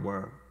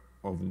power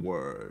of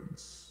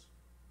words.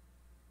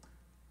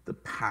 The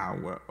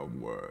power of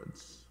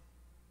words.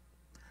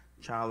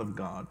 Child of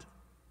God,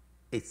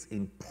 it's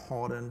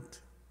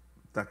important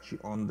that you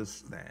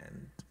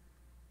understand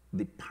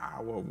the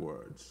power of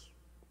words.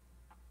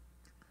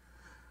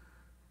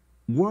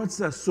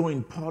 Words are so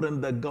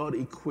important that God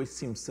equates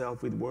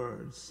himself with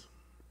words.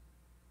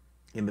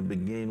 In the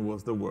beginning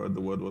was the Word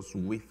was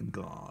with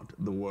God,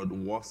 the Word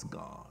was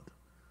God.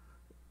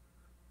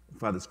 In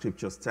fact, the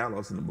scriptures tell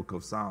us in the book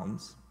of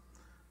Psalms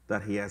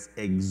that he has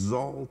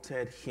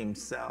exalted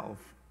himself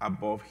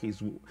above he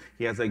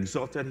has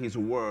exalted his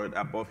word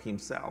above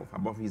himself,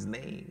 above his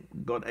name.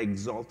 God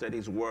exalted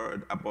his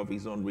word above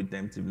his own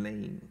redemptive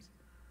names.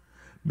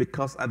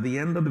 Because at the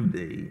end of the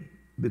day,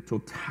 the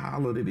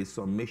totality, the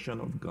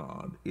submission of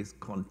God is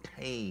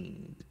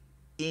contained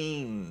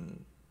in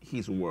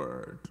his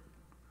word.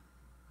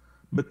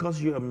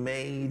 Because you are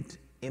made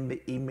in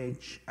the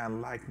image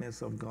and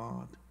likeness of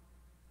God,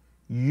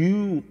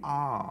 you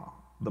are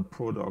the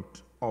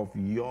product of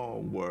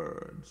your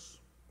words.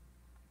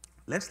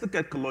 Let's look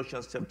at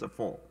Colossians chapter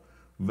 4,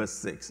 verse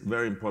 6.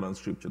 Very important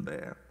scripture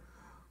there.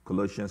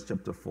 Colossians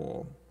chapter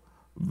 4,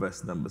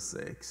 verse number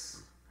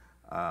 6.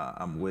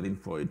 I'm waiting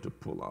for it to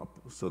pull up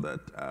so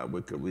that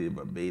we can read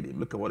verbatim.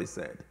 Look at what he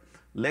said.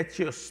 Let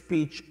your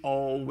speech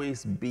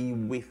always be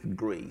with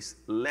grace.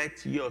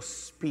 Let your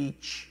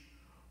speech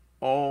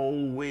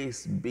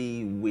always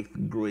be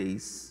with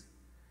grace,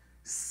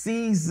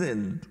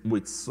 seasoned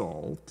with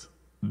salt,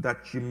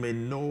 that you may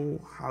know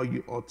how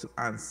you ought to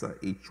answer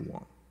each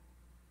one.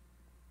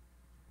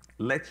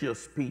 Let your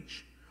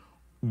speech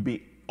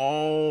be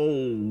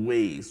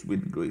always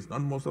with grace, not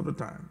most of the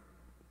time,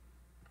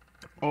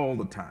 all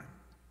the time,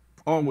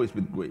 always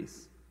with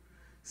grace,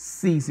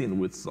 seasoned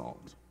with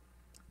salt,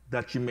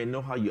 that you may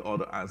know how you ought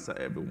to answer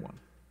everyone.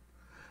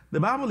 The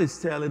Bible is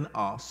telling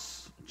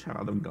us,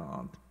 child of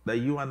God, that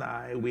you and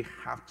I, we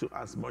have to,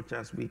 as much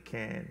as we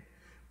can,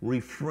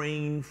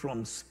 refrain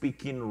from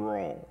speaking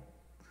raw.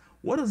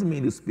 What does it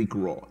mean to speak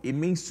raw? It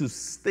means to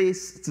say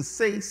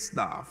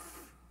stuff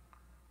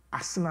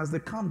as soon as they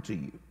come to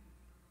you.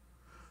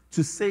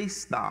 To say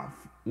stuff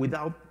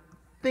without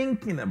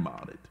thinking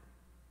about it.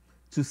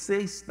 To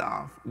say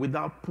stuff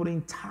without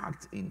putting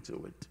tact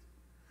into it.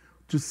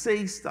 To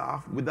say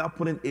stuff without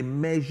putting a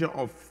measure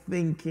of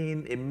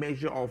thinking, a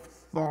measure of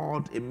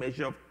thought, a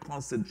measure of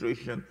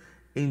concentration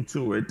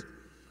into it.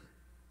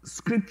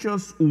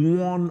 Scriptures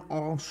warn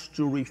us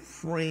to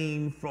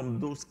refrain from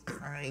those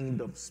kind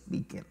of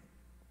speaking.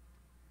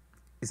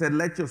 He said,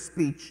 let your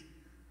speech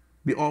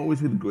be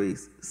always with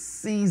grace,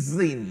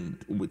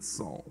 seasoned with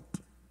salt.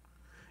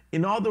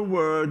 In other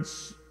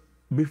words,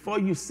 before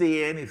you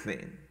say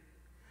anything,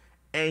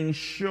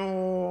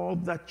 ensure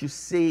that you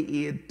say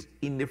it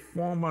in a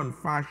form and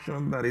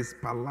fashion that is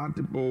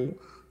palatable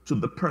to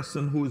the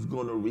person who is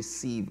going to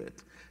receive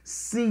it.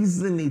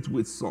 Season it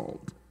with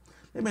salt.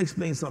 Let me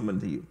explain something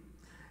to you.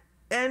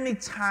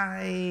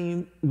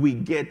 Anytime we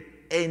get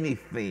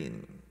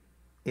anything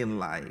in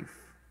life,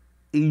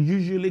 it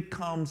usually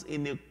comes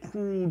in a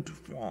crude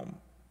form.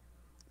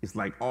 It's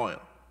like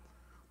oil.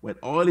 When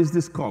oil is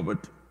discovered,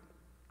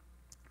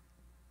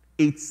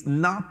 it's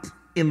not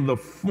in the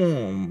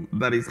form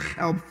that is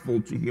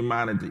helpful to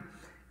humanity.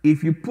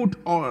 If you put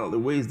oil, the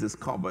way it's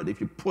discovered, if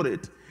you put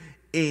it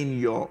in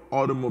your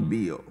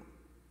automobile,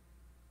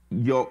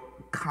 your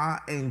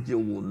car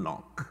engine will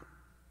knock.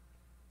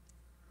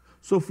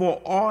 So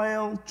for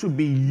oil to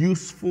be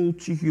useful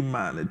to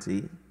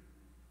humanity,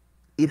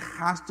 it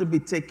has to be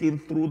taken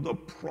through the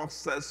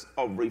process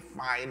of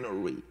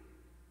refinery.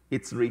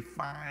 It's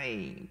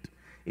refined.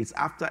 It's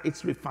after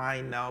it's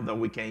refined now that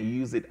we can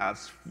use it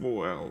as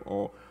fuel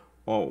or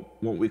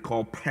what we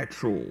call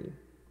petrol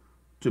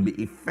to be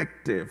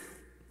effective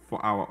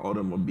for our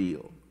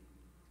automobile.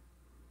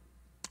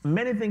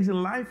 Many things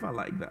in life are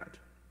like that.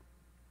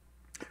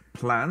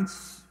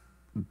 Plants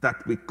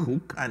that we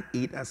cook and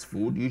eat as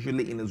food,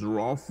 usually in its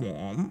raw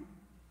form,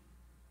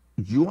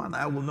 you and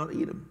I will not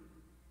eat them.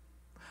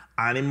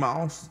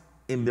 Animals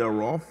in their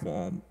raw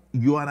form,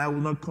 you and I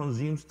will not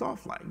consume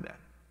stuff like that.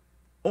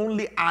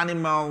 Only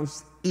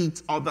animals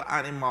eat other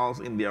animals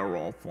in their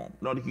raw form,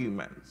 not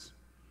humans.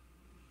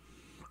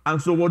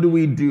 And so what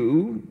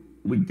do?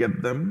 We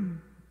get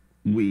them,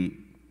 we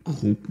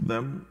cook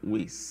them,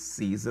 we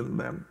season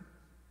them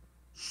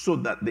so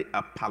that they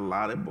are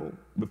palatable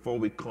before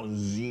we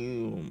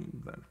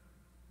consume them.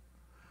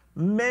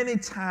 Many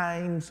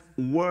times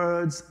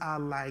words are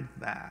like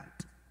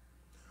that.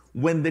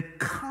 When they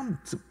come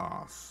to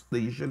us, they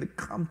usually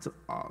come to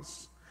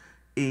us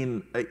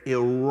in a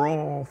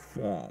raw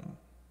form.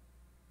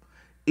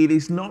 It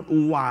is not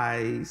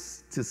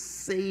wise to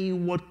say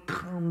what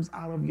comes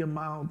out of your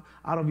mouth,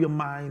 out of your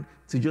mind,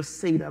 to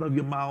just say it out of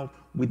your mouth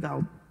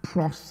without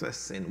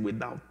processing,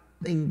 without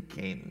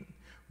thinking,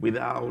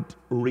 without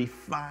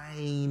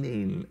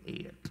refining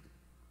it.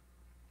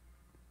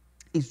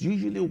 It's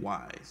usually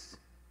wise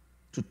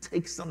to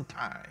take some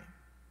time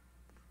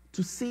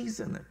to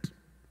season it.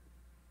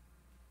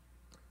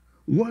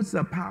 Words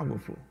are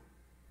powerful.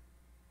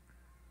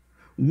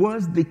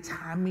 Words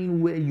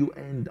determine where you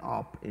end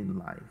up in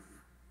life.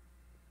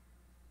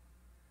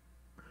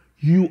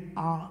 You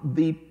are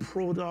the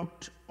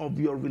product of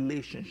your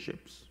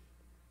relationships.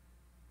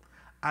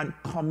 And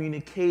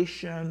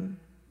communication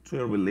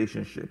to a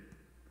relationship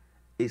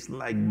is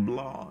like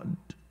blood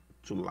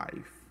to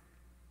life.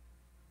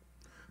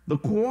 The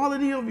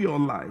quality of your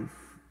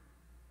life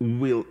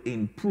will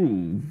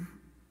improve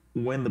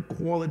when the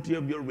quality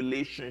of your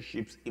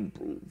relationships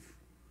improve.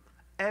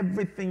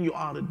 Everything you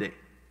are today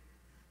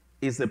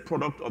is a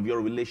product of your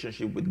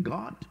relationship with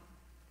God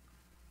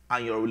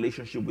and your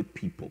relationship with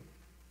people.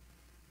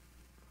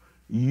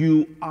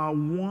 You are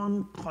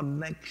one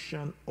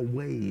connection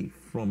away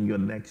from your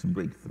next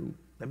breakthrough.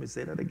 Let me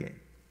say that again.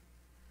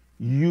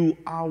 You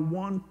are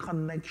one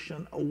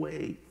connection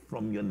away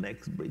from your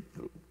next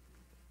breakthrough.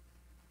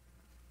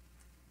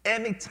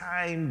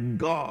 Anytime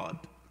God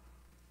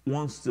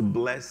wants to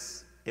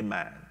bless a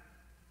man,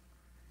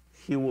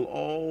 he will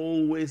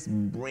always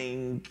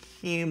bring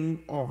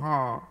him or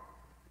her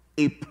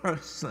a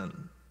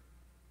person,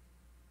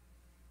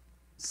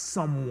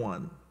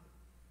 someone.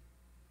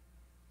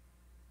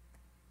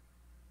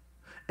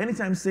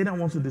 Anytime Satan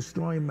wants to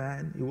destroy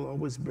man, he will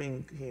always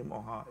bring him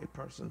or her a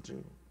person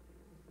too.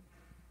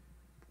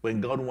 When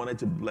God wanted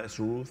to bless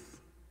Ruth,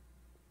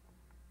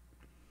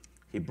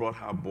 he brought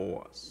her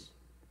Boaz.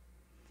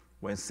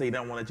 When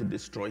Satan wanted to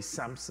destroy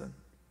Samson,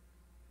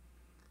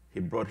 he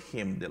brought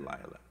him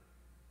Delilah.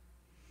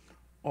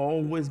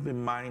 Always be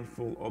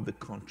mindful of the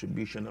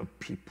contribution of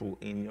people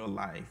in your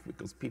life,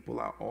 because people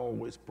are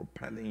always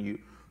propelling you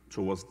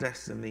towards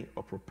destiny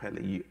or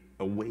propelling you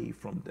away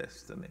from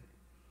destiny.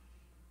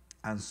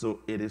 And so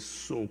it is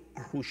so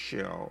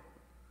crucial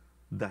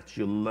that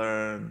you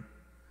learn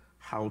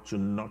how to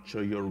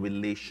nurture your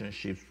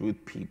relationships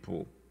with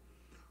people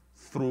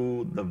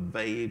through the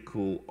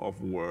vehicle of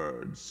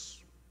words.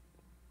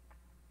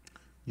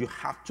 You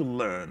have to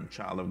learn,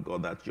 child of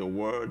God, that your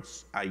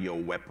words are your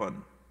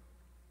weapon.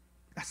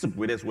 That's the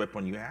greatest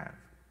weapon you have.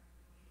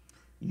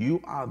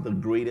 You are the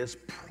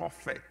greatest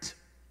prophet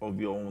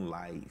of your own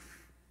life.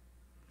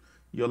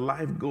 Your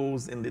life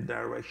goes in the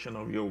direction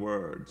of your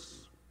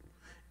words.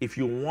 If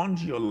you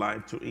want your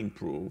life to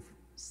improve,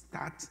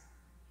 start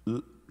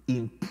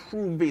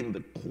improving the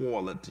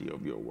quality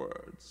of your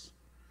words.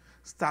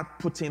 Start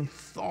putting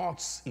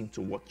thoughts into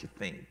what you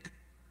think.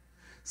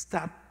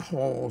 Start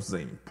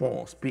pausing,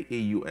 pause,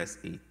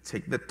 P-A-U-S-E.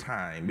 Take the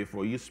time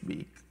before you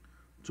speak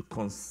to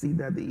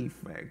consider the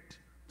effect,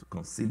 to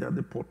consider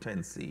the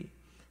potency,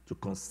 to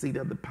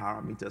consider the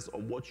parameters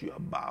of what you're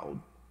about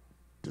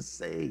to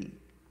say.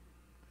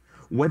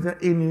 Whether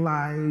in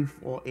life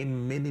or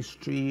in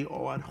ministry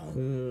or at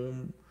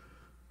home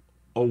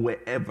or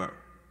wherever,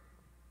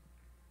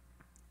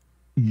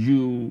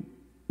 your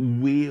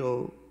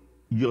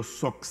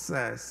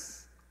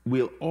success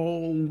will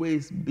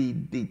always be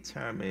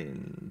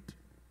determined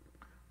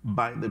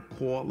by the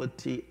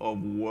quality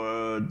of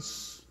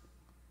words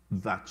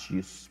that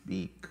you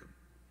speak.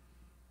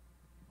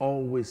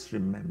 Always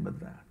remember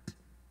that.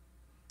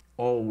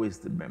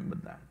 Always remember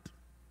that.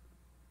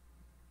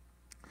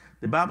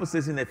 The Bible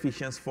says in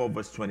Ephesians 4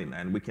 verse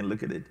 29, we can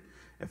look at it.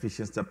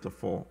 Ephesians chapter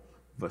 4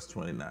 verse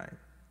 29.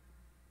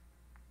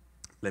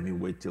 Let me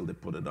wait till they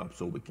put it up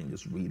so we can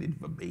just read it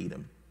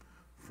verbatim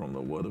from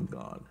the Word of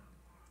God.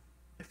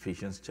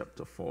 Ephesians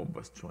chapter 4,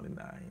 verse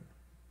 29.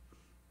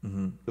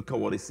 Look at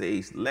what it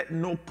says. Let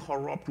no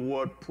corrupt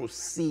word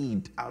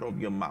proceed out of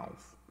your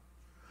mouth,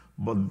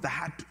 but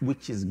that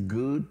which is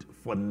good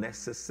for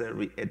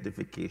necessary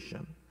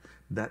edification,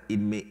 that it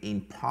may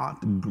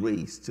impart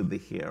grace to the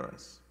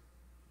hearers.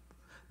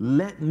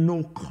 Let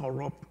no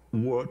corrupt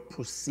word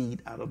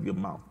proceed out of your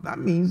mouth. That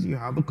means you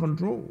have the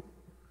control.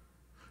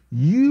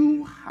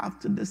 You have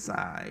to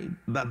decide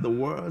that the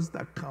words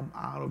that come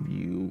out of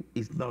you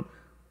is not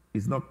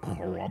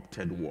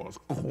corrupted words,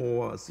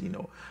 coarse,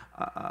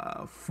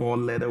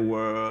 4-letter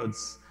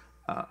words,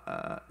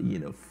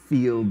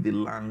 filthy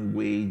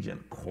language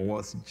and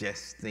coarse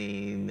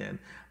jesting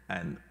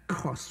and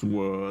curse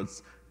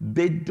words.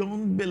 They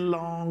don't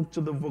belong to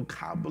the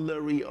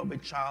vocabulary of a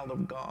child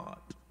of God.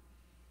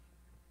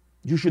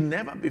 You should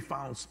never be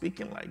found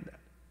speaking like that.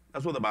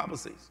 That's what the Bible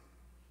says.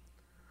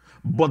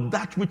 But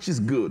that which is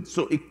good.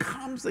 So it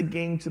comes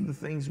again to the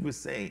things we're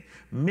saying.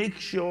 Make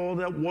sure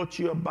that what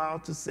you're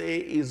about to say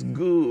is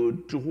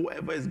good to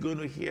whoever is going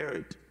to hear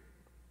it.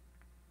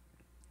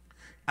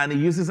 And he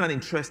uses an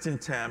interesting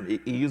term.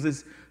 He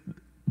uses,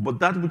 but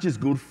that which is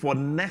good for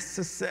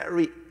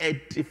necessary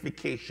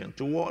edification.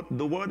 To what?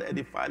 The word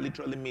edify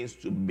literally means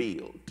to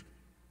build.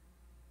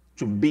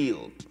 To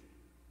build.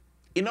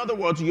 In other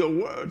words, your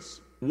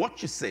words,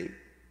 what you say,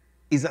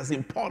 is as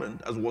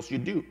important as what you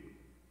do.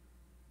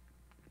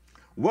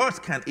 Words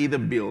can either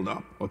build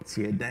up or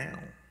tear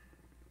down.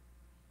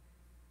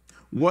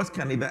 Words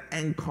can either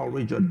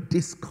encourage or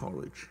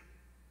discourage.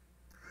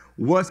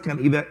 Words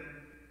can either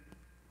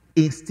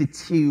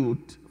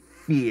institute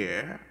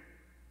fear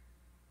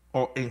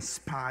or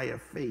inspire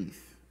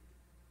faith.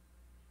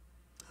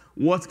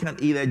 Words can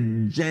either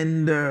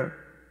gender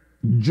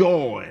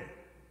joy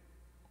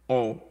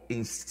or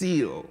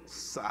instill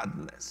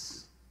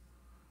sadness.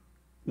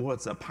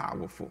 Words are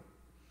powerful.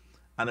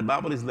 And the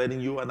Bible is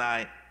letting you and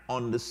I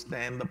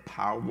understand the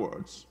power of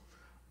words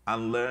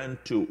and learn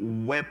to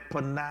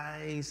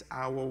weaponize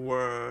our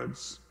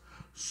words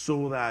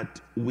so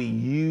that we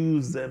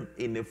use them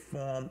in a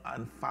form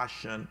and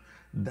fashion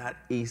that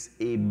is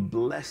a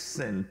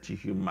blessing to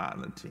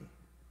humanity.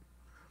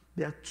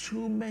 There are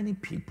too many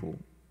people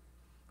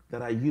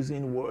that are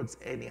using words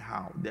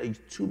anyhow. There are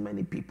too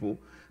many people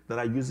that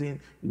are using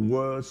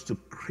words to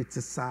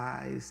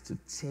criticize, to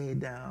tear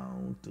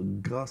down, to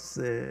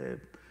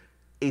gossip.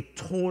 A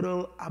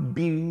total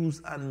abuse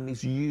and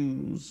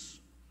misuse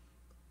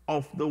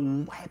of the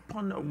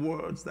weapon of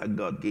words that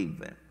God gave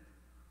them.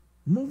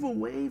 Move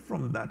away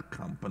from that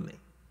company.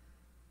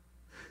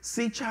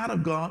 See, child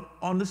of God,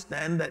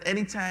 understand that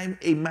anytime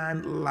a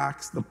man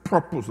lacks the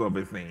purpose of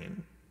a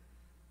thing,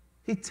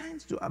 he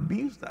tends to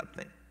abuse that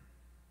thing.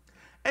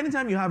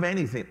 Anytime you have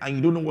anything and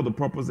you don't know what the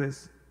purpose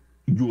is,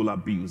 you will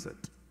abuse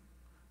it.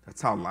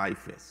 That's how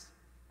life is.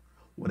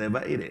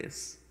 Whatever it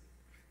is,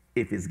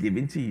 if it's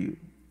given to you,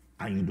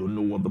 and you don't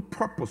know what the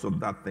purpose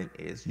of that thing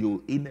is,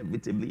 you'll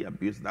inevitably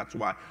abuse. That's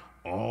why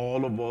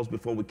all of us,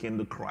 before we came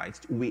to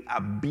Christ, we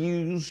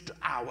abused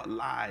our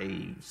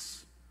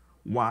lives.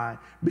 Why?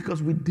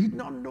 Because we did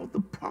not know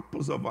the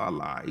purpose of our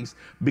lives,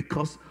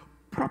 because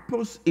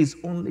purpose is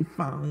only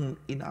found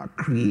in our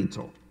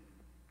Creator.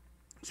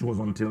 So it was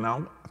until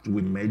now, after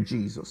we met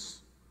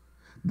Jesus,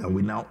 that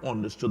we now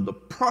understood the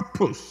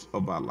purpose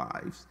of our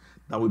lives,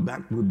 that we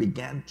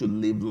began to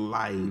live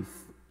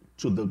life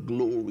to the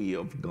glory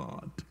of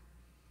God.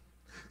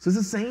 So it's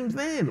the same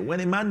thing. When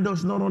a man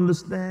does not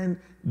understand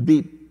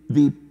the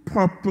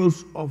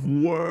purpose of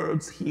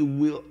words, he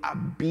will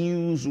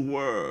abuse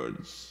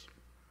words.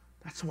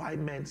 That's why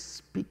men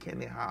speak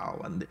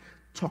anyhow and they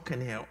talk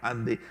anyhow,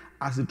 and they,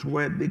 as it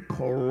were, they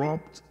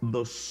corrupt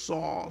the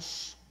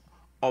source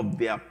of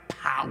their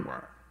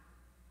power.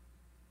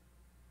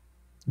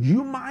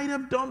 You might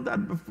have done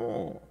that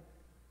before.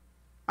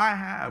 I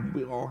have,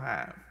 we all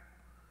have.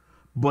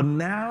 But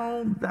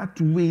now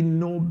that we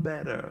know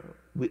better,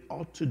 we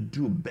ought to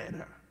do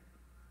better.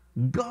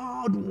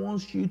 God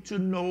wants you to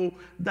know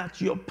that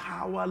your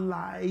power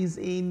lies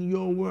in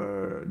your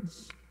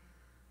words,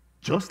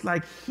 just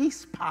like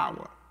His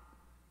power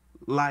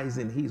lies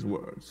in His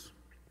words.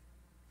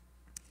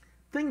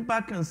 Think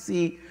back and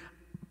see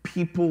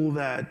people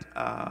that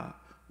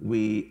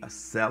we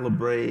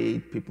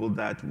celebrate, people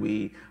that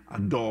we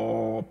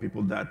adore,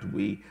 people that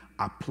we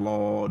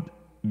applaud.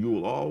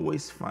 You'll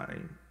always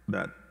find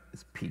that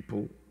it's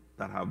people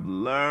that have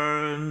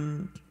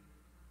learned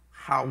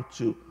how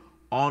to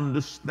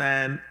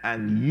understand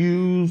and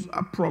use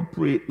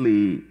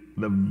appropriately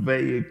the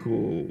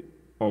vehicle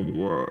of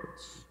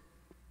words.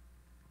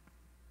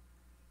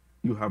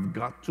 You have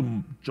got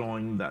to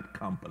join that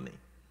company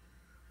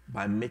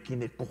by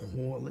making a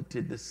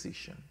quality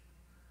decision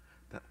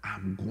that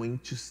I'm going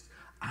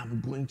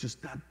to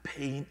start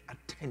paying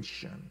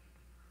attention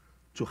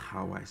to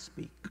how I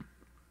speak.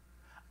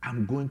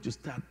 I'm going to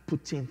start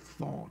putting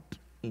thought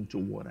into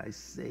what I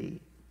say.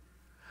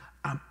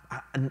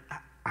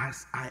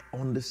 As I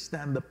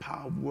understand the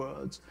power of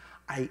words,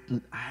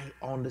 I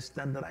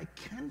understand that I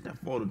can't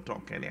afford to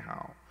talk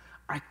anyhow.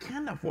 I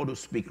can't afford to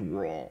speak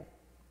raw.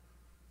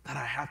 That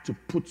I have to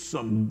put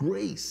some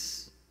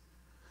grace,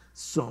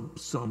 some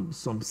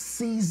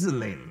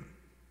seasoning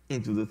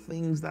into the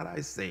things that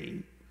I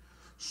say,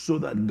 so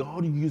that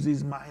God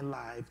uses my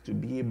life to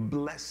be a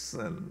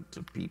blessing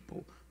to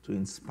people, to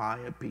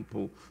inspire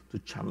people, to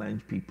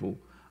challenge people,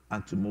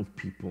 and to move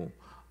people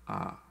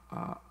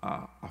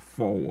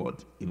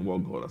forward in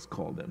what God has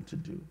called them to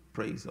do.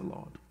 Praise the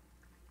Lord.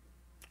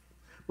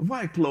 Before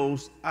I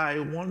close, I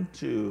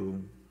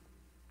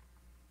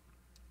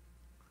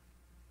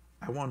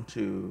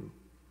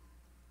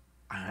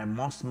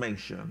must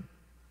mention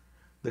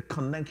the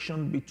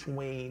connection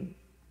between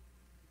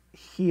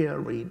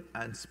hearing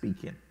and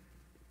speaking.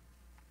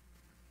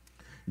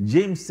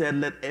 James said,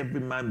 let every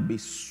man be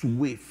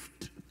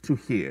swift to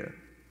hear,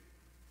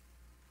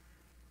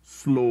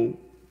 slow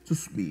to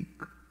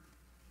speak,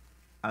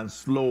 and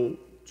slow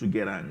to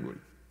get angry.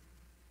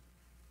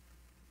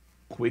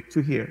 Quick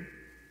to hear,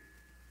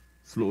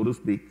 slow to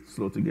speak,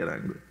 slow to get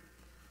angry.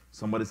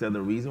 Somebody said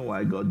the reason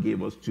why God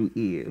gave us 2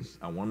 ears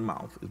and 1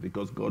 mouth is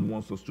because God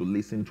wants us to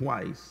listen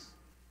twice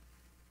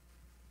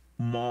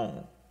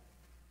more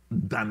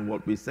than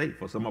what we say.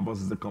 For some of us,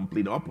 it's the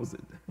complete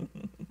opposite.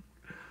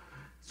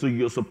 So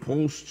you're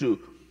supposed to,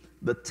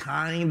 the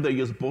time that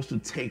you're supposed to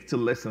take to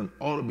listen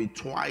ought to be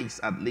twice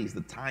at least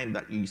the time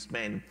that you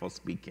spend for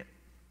speaking.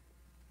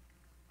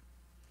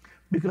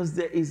 Because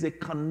there is a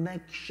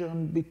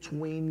connection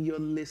between your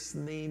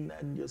listening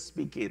and your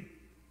speaking.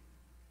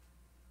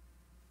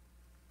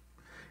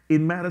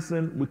 In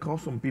medicine, we call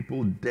some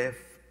people deaf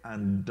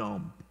and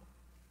dumb.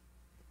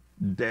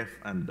 Deaf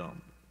and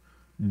dumb.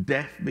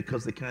 Deaf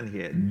because they can't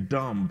hear,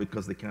 dumb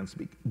because they can't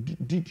speak.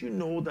 Did you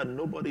know that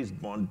nobody is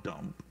born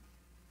dumb?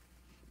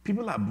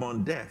 People are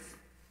born deaf,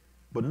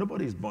 but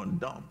nobody is born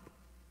dumb.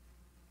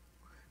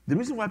 The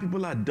reason why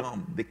people are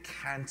dumb, they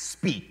can't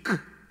speak,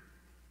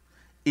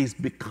 is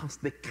because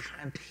they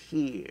can't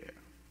hear.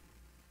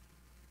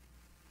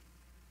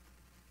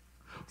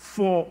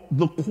 For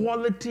the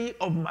quality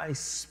of my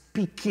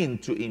speaking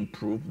to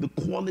improve, the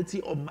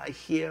quality of my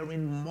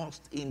hearing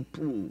must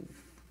improve.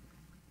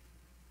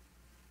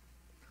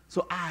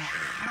 So I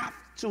have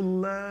to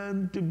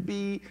learn to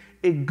be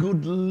a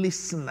good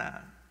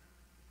listener.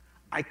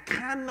 I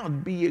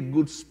cannot be a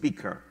good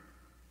speaker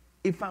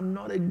if I'm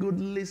not a good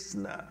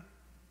listener.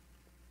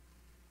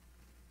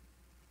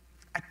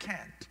 I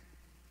can't.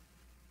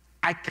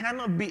 I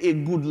cannot be a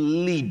good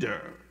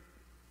leader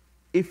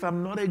if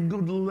I'm not a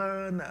good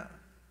learner.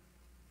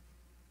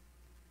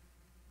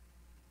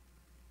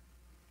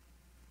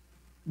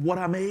 What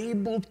I'm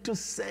able to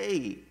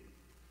say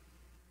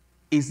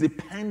is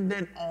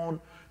dependent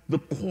on the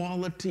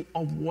quality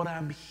of what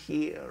I'm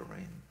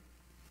hearing.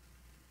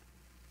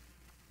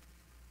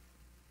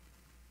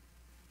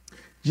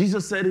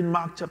 Jesus said in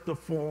Mark chapter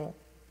 4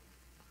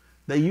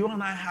 that you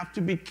and I have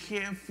to be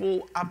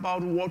careful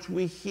about what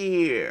we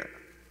hear.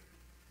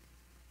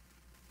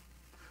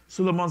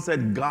 Solomon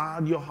said,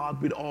 guard your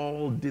heart with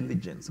all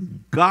diligence.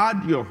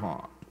 Guard your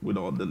heart with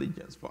all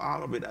diligence, for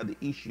out of it are the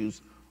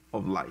issues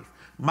of life.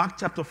 Mark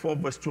chapter 4,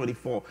 verse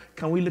 24.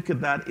 Can we look at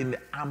that in the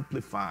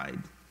Amplified?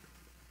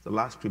 The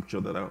last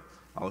scripture that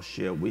I'll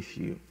share with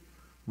you.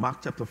 Mark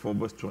chapter 4,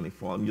 verse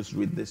 24. Let me just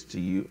read this to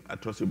you. I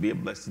trust it will be a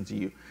blessing to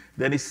you.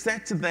 Then he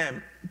said to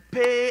them,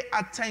 pay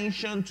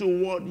attention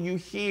to what you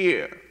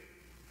hear.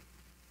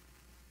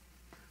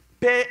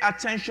 Pay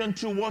attention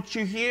to what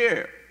you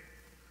hear.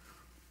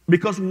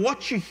 Because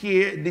what you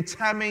hear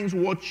determines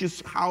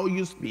how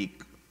you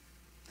speak.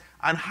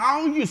 And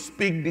how you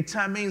speak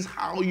determines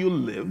how you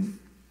live.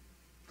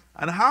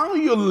 And how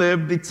you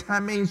live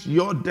determines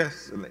your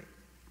destiny.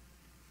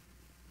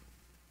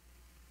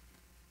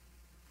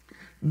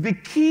 The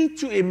key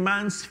to a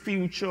man's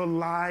future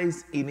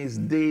lies in his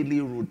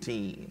daily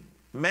routine.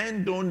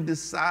 Men don't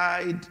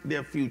decide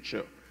their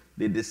future.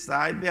 They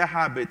decide their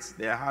habits.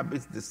 Their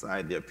habits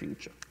decide their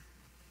future.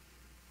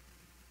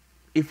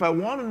 If I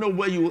want to know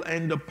where you will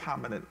end up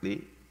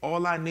permanently,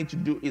 all I need to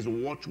do is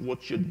watch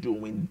what you're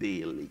doing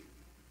daily.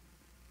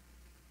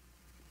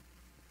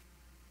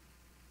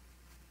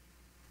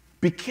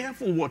 Be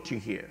careful what you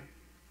hear.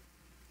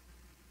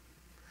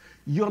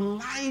 Your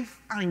life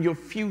and your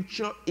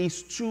future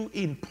is too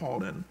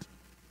important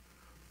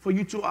for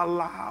you to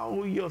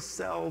allow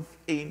yourself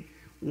in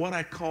what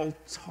I call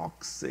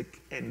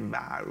toxic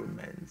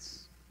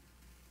environments.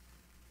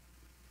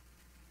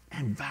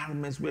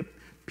 Environments where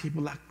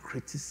people are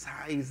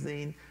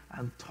criticizing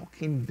and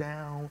talking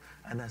down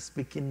and are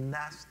speaking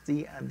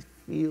nasty and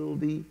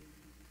filthy.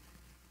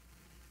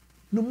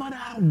 No matter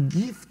how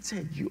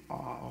gifted you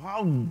are, or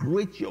how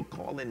great your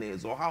calling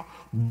is, or how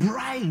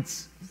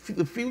bright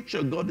the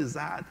future God has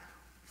had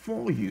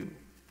for you,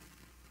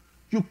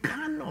 you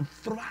cannot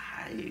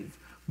thrive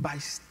by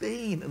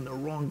staying in the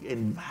wrong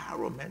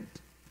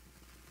environment.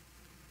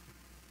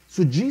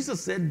 So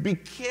Jesus said, be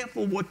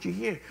careful what you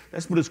hear.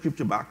 Let's put the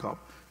scripture back up.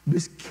 Be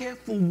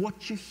careful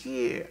what you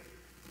hear.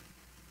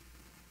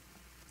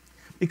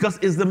 Because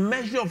it's the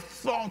measure of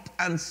thought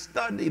and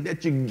study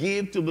that you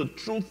give to the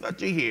truth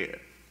that you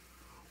hear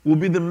will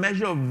be the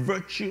measure of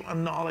virtue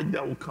and knowledge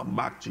that will come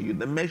back to you.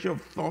 The measure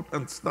of thought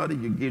and study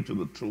you give to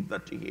the truth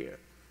that you hear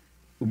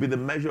will be the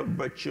measure of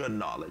virtue and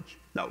knowledge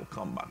that will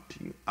come back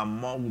to you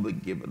among the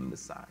given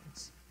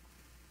besides.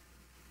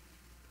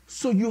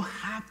 So you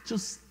have to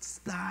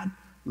start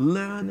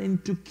learning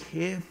to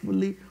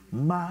carefully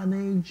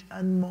manage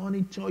and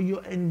monitor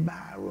your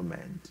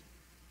environment,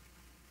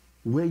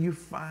 where you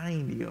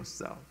find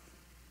yourself,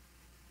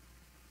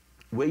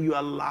 where you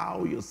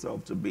allow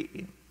yourself to be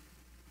in,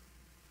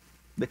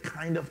 the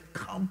kind of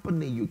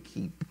company you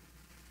keep,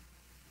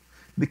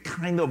 the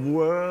kind of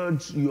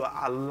words you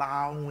are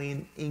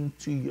allowing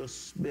into your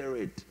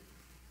spirit.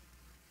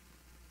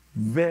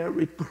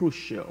 Very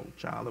crucial,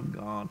 child of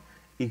God,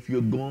 if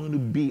you're going to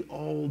be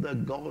all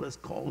that God has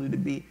called you to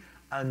be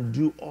and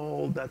do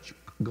all that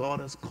God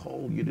has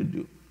called you to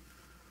do.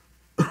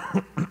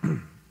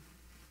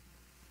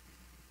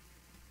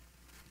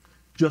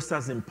 Just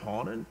as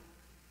important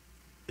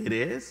it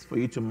is for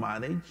you to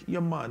manage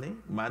your money,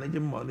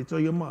 monitor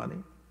your money.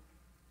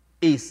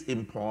 It's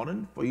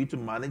important for you to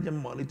manage and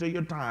monitor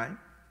your time.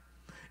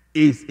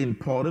 It's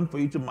important for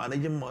you to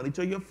manage and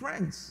monitor your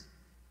friends,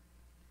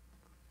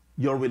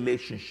 your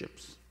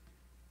relationships.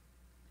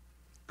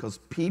 Because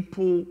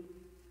people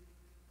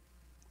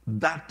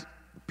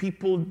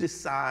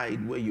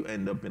decide where you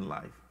end up in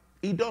life.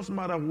 It doesn't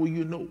matter who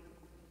you know.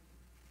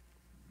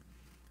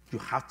 You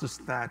have to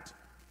start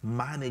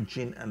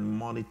managing and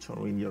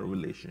monitoring your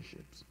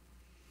relationships.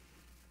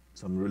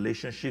 Some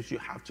relationships you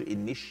have to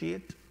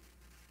initiate.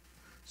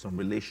 Some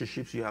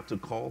relationships you have to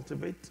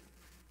cultivate.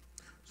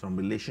 Some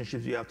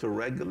relationships you have to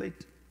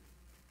regulate.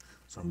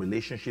 Some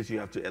relationships you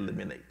have to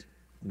eliminate.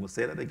 We'll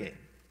say that again.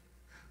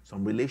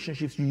 Some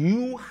relationships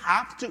you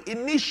have to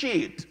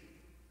initiate.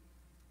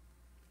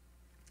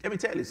 Let me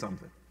tell you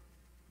something.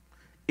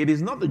 It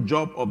is not the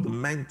job of the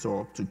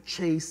mentor to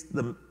chase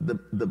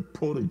the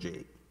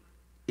protege.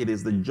 It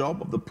is the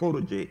job of the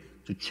protege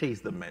to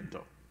chase the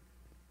mentor.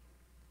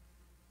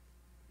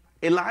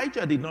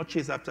 Elijah did not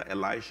chase after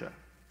Elisha.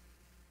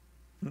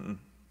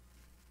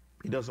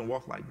 It doesn't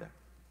work like that.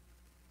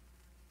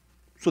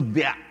 So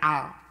there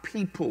are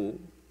people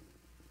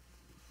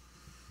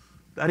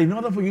that in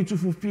order for you to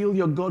fulfill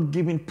your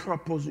God-given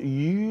purpose,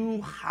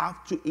 you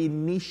have to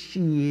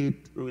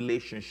initiate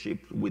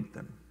relationships with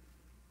them.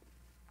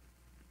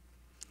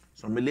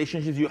 Some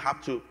relationships you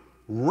have to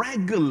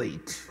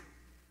regulate.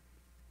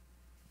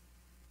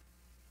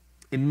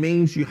 It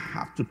means you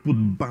have to put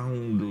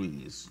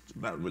boundaries to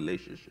that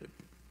relationship.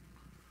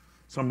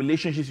 Some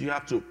relationships you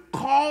have to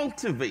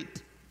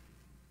cultivate.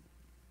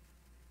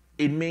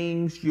 It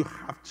means you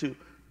have to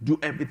do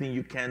everything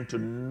you can to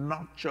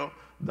nurture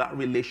that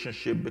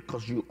relationship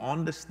because you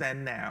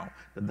understand now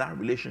that that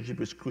relationship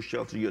is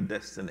crucial to your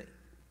destiny.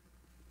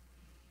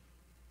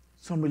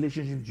 Some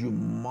relationships you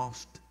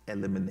must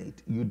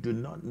eliminate. You do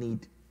not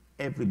need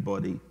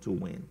everybody to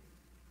win.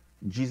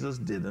 Jesus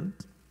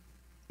didn't.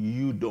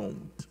 You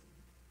don't.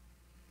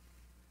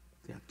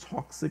 They are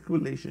toxic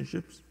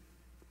relationships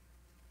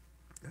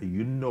that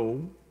you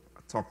know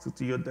are toxic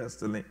to your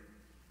destiny.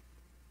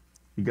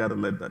 You got to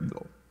let that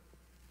go.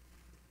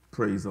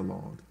 Praise the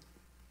Lord.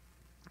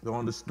 You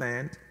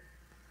understand?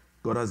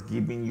 God has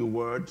given you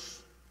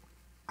words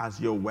as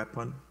your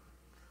weapon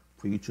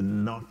for you to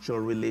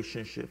nurture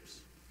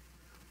relationships,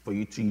 for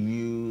you to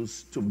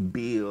use to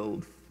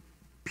build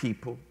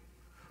people,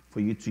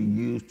 for you to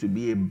use to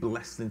be a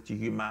blessing to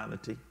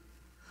humanity,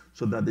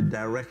 so that the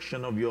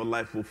direction of your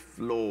life will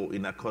flow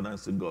in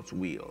accordance to God's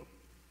will.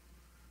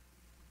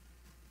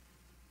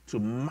 To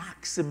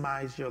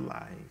maximize your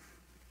life,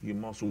 you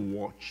must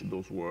watch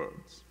those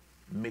words.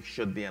 Make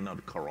sure they are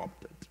not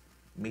corrupted.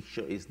 Make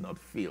sure it's not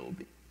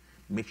filthy.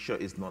 Make sure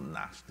it's not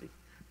nasty.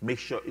 Make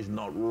sure it's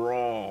not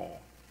raw.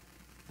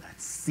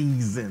 That's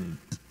seasoned.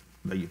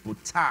 That you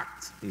put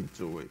tact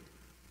into it.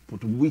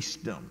 Put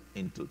wisdom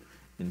into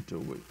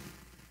it.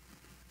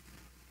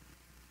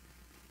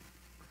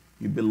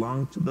 You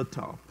belong to the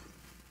top.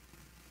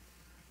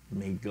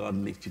 May God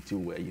lift you to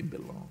where you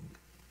belong.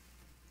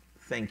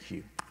 Thank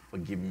you for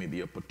giving me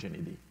the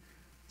opportunity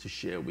to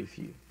share with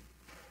you.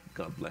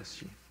 God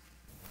bless you.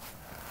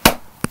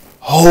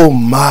 Oh,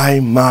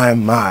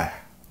 my.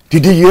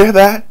 Did you hear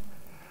that?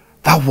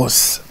 That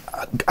was,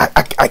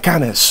 I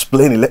can't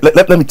explain it.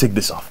 Let me take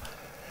this off.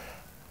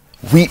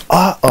 We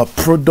are a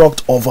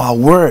product of our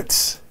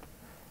words.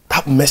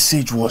 That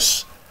message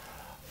was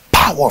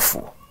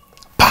powerful.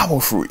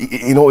 Powerful.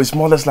 You know, it's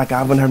more or less like I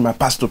haven't heard my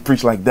pastor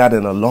preach like that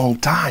in a long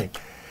time.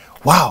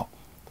 Wow.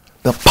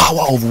 The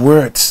power of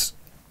words.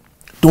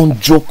 Don't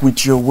joke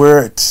with your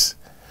words.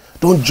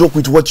 Don't joke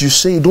with what you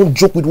say. Don't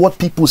joke with what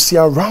people say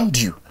around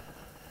you.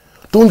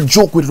 Don't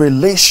joke with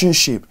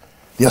relationship.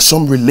 There are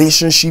some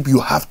relationship you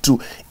have to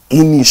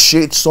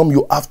initiate, some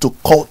you have to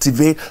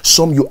cultivate,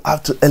 some you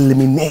have to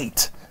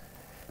eliminate.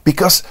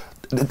 Because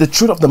the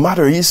truth of the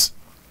matter is,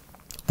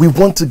 we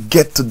want to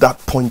get to that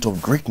point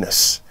of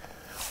greatness.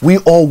 We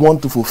all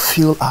want to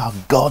fulfill our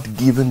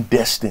God-given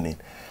destiny.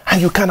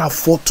 And you can't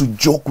afford to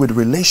joke with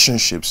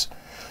relationships.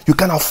 You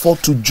can't afford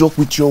to joke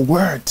with your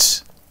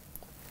words.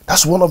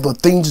 That's one of the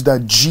things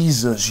that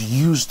Jesus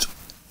used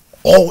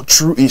all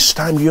through his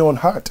time here on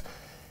earth.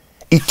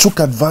 He took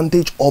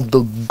advantage of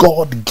the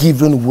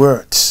God-given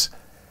words.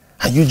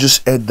 And you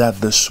just heard that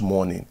this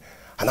morning.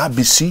 And I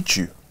beseech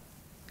you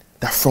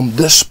that from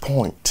this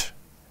point,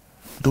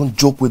 don't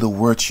joke with the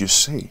words you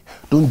say.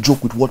 Don't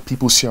joke with what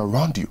people say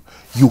around you.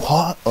 You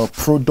are a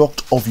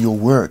product of your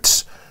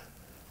words.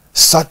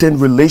 Certain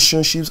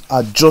relationships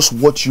are just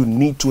what you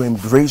need to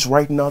embrace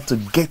right now to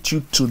get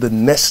you to the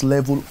next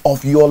level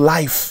of your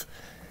life.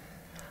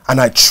 And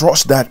I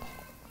trust that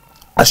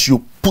as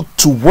you put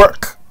to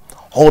work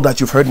all that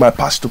you've heard my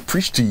pastor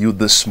preach to you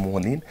this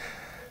morning,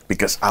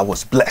 because I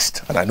was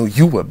blessed and I know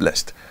you were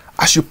blessed,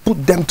 as you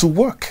put them to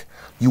work,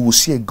 you will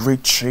see a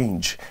great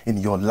change in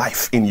your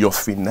life, in your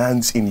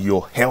finance, in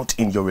your health,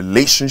 in your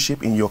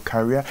relationship, in your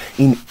career,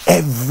 in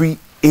every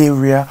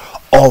area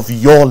of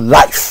your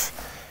life,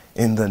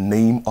 in the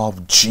name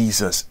of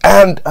Jesus.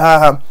 And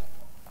I'm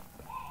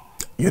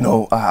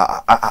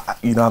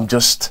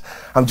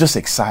just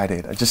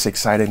excited. I'm just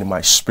excited in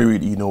my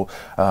spirit.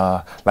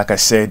 Like I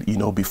said,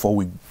 before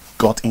we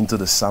got into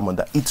the sermon,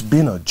 that it's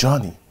been a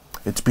journey.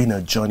 It's been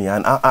a journey,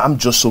 and I'm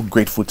just so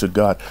grateful to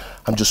God.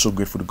 I'm just so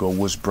grateful to God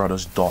who has brought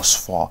us thus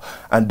far.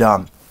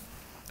 And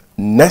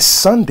next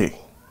Sunday,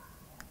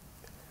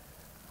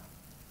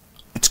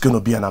 it's going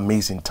to be an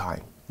amazing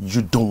time.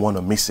 You don't want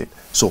to miss it.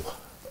 So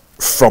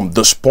from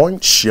this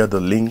point, share the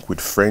link with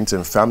friends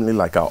and family,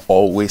 like I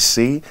always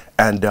say,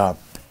 and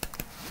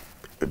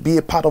be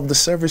a part of the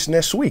service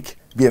next week.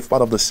 Be a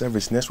part of the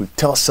service next week.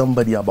 Tell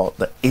somebody about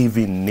the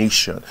AV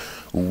Nation.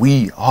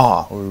 We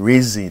are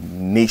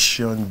raising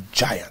nation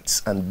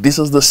giants, and this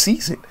is the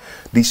season.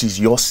 This is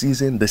your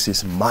season. This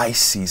is my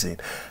season.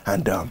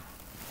 And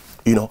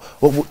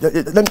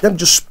let me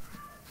just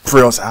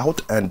pray us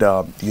out, and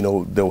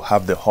they'll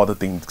have the other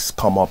things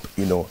come up,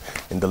 in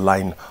the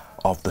line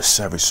of the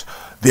service.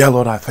 Dear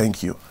Lord, I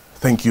thank you.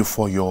 Thank you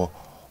for your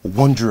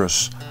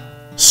wondrous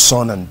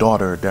son and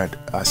daughter that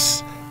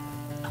has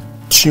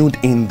tuned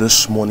in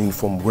this morning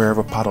from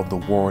wherever part of the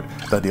world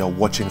that they are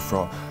watching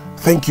from.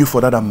 Thank you for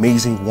that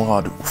amazing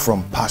word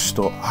from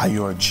Pastor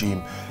Ayo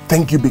Jim.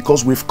 Thank you,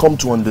 because we've come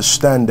to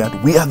understand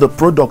that we are the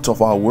product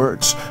of our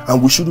words,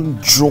 and we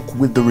shouldn't joke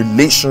with the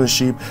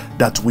relationship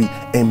that we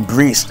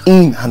embrace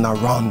in and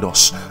around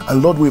us.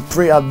 And Lord, we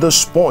pray at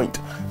this point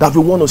that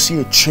we want to see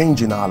a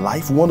change in our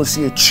life. We want to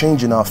see a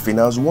change in our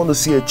finance. We want to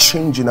see a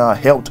change in our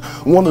health.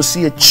 We want to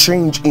see a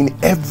change in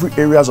every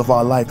areas of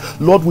our life.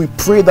 Lord, we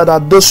pray that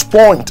at this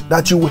point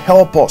that you will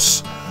help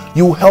us.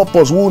 You will help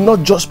us. We will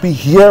not just be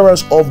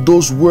hearers of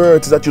those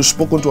words that you've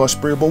spoken to our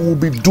spirit, but we'll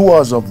be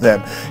doers of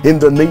them. In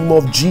the name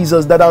of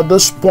Jesus, that at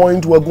this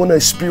point we're going to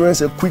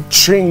experience a quick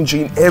change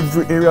in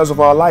every areas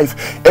of our life,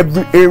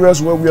 every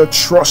areas where we are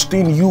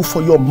trusting you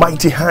for your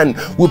mighty hand.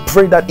 We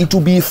pray that it will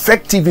be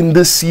effective in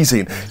this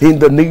season. In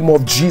the name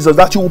of Jesus,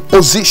 that you will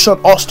position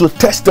us to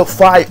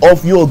testify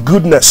of your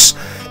goodness.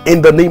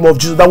 In the name of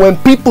Jesus, that when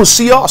people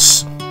see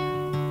us,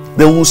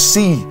 they will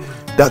see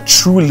that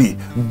truly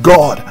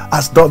God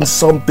has done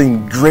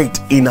something great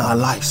in our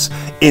lives.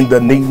 In the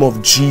name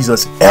of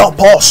Jesus,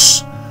 help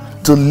us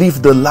to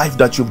live the life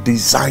that you've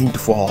designed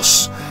for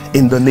us.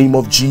 In the name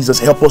of Jesus,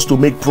 help us to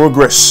make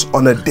progress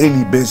on a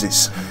daily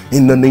basis.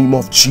 In the name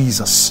of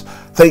Jesus,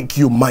 thank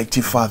you, mighty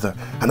Father.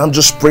 And I'm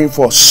just praying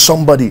for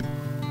somebody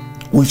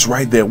who is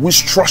right there, who is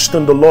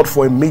trusting the Lord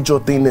for a major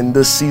thing in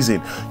this season.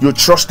 You're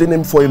trusting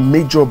him for a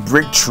major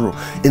breakthrough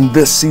in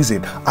this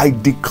season. I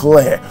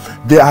declare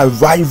the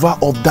arrival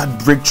of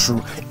that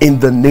breakthrough in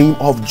the name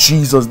of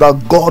Jesus,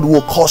 that God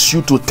will cause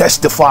you to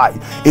testify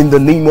in the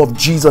name of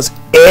Jesus.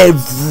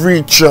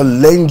 Every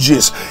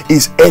challenges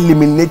is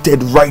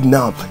eliminated right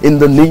now in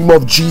the name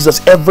of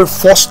Jesus. Every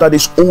force that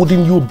is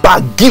holding you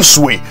back gives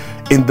way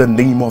in the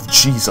name of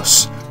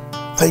Jesus.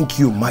 Thank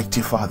you,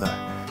 mighty Father.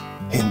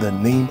 In the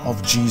name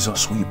of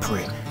Jesus we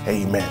pray.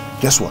 Amen.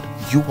 Guess what?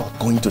 You are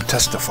going to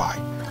testify.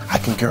 I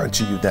can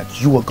guarantee you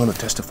that you are going to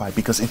testify,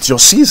 because it's your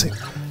season.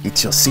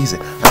 It's your season.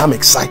 I'm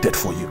excited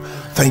for you.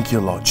 Thank you,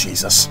 Lord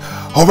Jesus.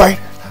 All right.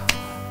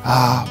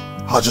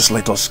 I'll just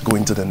let us go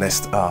into the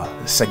next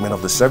segment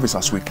of the service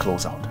as we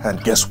close out.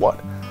 And guess what?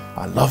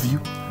 I love you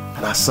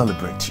and I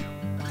celebrate you.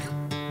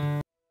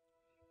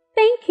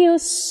 Thank you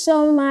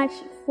so much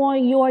for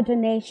your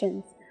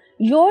donations.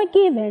 Your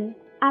giving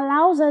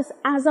allows us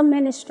as a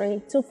ministry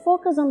to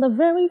focus on the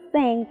very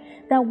thing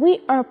that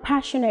we are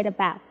passionate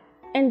about,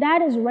 and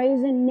that is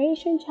raising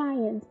nation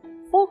giants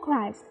for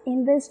Christ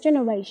in this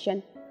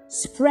generation,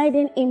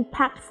 spreading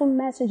impactful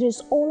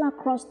messages all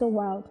across the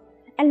world,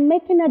 and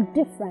making a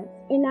difference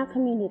in our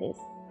communities.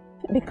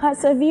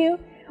 Because of you,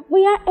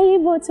 we are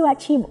able to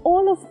achieve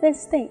all of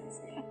these things,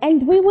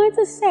 and we want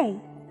to say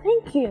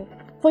thank you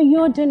for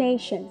your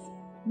donations.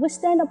 We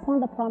stand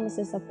upon the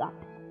promises of God.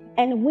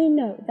 And we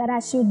know that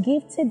as you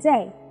give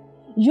today,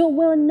 you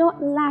will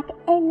not lack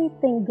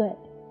anything good.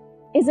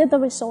 Is it the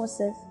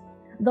resources,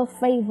 the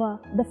favor,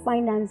 the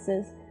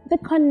finances, the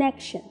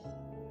connection?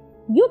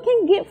 You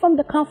can give from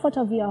the comfort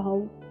of your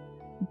home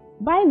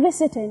by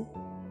visiting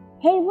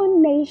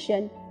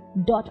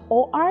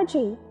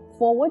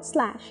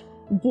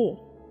havennation.org/give.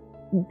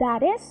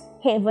 That is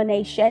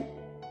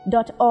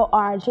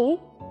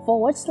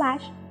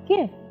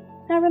havennation.org/give.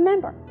 Now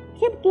remember,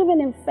 keep giving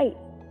in faith.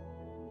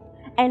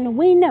 And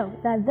we know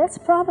that these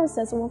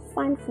promises will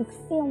find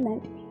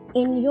fulfillment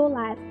in your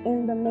life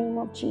in the name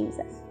of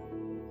Jesus.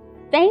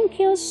 Thank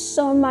you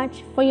so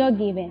much for your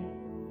giving.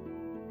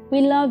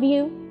 We love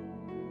you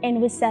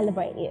and we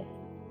celebrate you.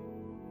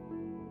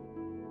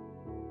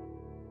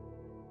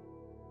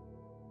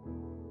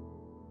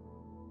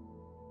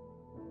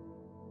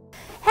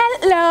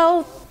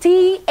 Hello,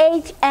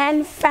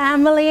 THN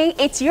family.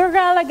 It's your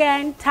girl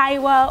again,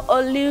 Taiwo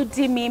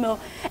Oludimimo.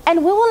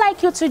 And we would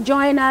like you to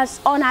join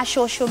us on our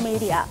social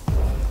media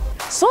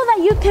so that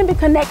you can be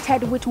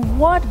connected with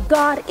what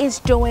God is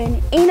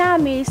doing in our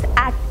midst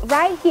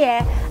right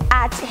here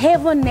at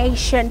Haven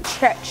Nation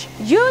Church.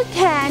 You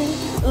can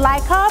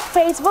like our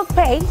Facebook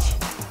page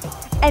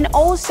and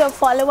also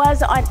follow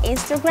us on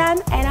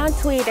Instagram and on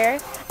Twitter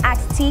at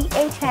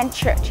THN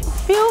Church.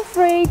 Feel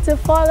free to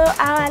follow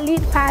our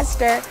lead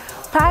pastor,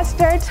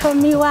 Pastor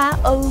Tomiwa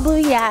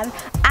Oluyan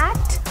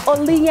at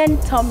Oluyan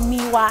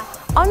Tomiwa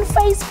on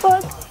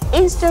Facebook,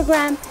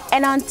 Instagram,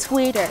 and on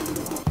Twitter.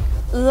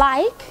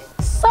 Like,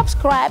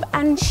 subscribe,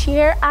 and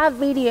share our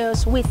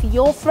videos with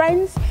your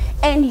friends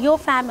and your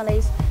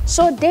families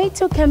so they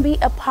too can be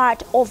a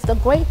part of the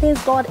great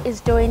things God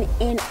is doing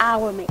in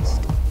our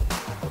midst.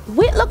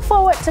 We look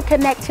forward to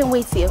connecting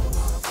with you.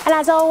 And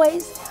as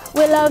always,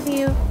 we love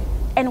you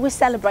and we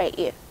celebrate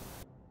you.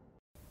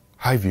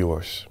 Hi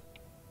viewers,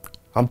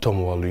 I'm Tom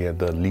Oluyan,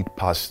 the lead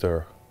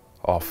pastor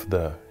of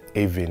the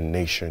Haven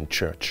Nation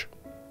Church.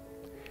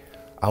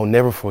 I'll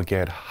never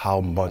forget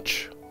how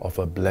much of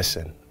a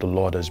blessing the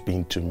Lord has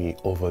been to me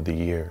over the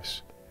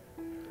years.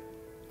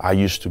 I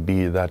used to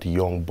be that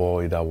young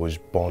boy that was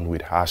born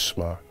with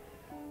asthma,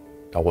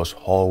 that was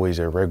always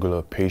a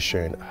regular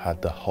patient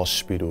at the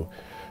hospital,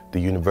 the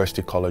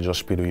University College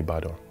Hospital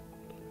Ibadan,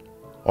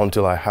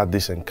 until I had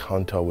this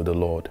encounter with the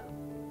Lord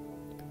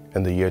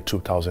in the year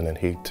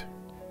 2008.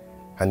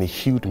 And He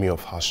healed me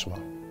of asthma,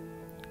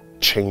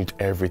 changed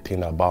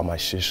everything about my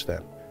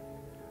system.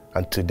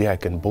 And today I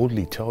can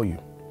boldly tell you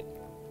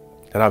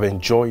that I've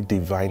enjoyed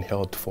divine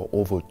health for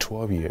over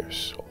 12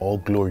 years. All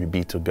glory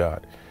be to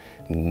God.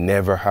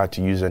 Never had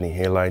to use an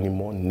inhaler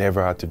anymore,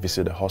 never had to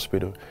visit the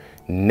hospital,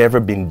 never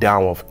been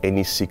down with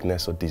any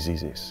sickness or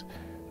diseases.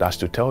 That's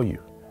to tell you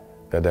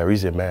that there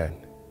is a man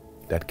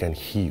that can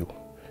heal.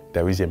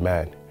 There is a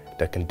man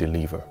that can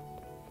deliver.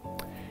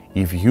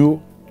 If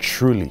you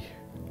truly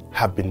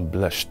have been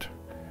blessed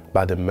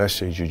by the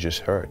message you just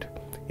heard,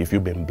 if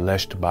you've been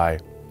blessed by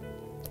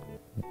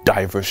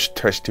diverse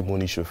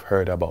testimonies you've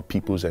heard about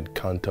people's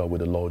encounter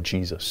with the Lord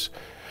Jesus,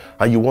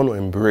 and you want to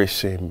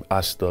embrace Him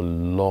as the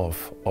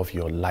love of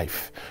your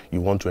life,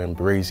 you want to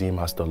embrace Him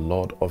as the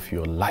Lord of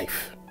your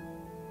life,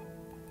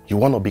 you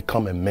want to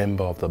become a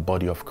member of the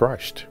body of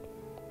Christ,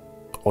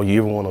 or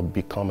you even want to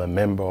become a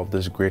member of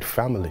this great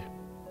family,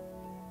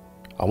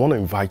 I want to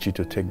invite you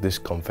to take this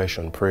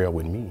confession prayer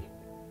with me,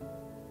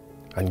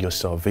 and your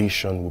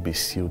salvation will be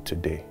sealed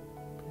today.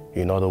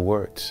 In other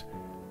words,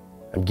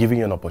 I'm giving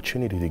you an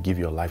opportunity to give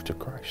your life to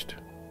Christ,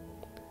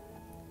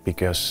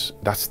 because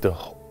that's the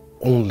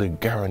only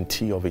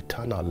guarantee of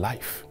eternal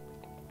life.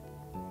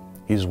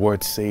 His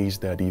word says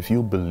that if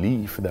you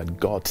believe that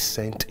God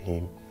sent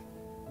Him,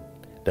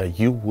 that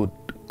you would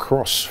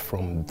cross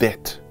from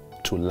death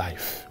to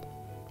life.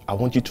 I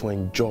want you to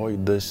enjoy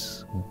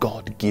this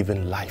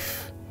God-given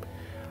life.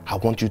 I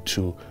want you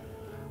to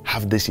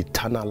have this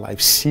eternal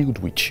life sealed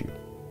with you.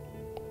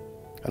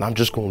 And I'm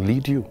just going to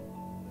lead you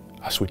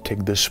as we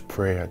take this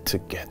prayer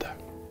together.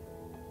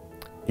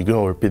 You're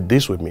going to repeat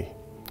this with me.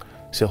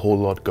 Say, oh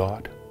Lord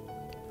God,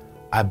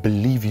 I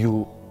believe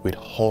You with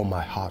all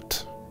my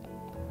heart.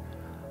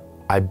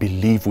 I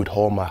believe with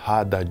all my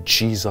heart that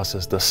Jesus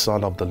is the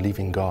Son of the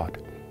living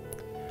God.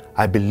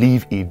 I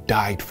believe He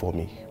died for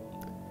me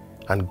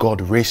and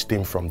God raised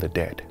Him from the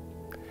dead.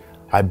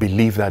 I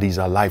believe that He's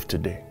alive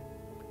today.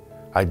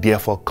 I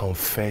therefore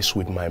confess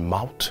with my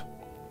mouth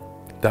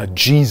that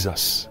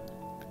Jesus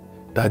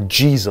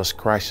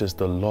Christ is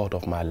the Lord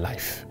of my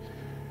life.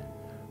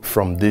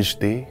 From this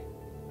day,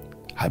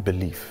 I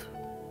believe.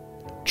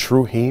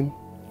 Through Him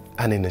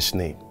and in His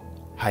name,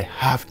 I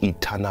have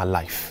eternal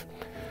life.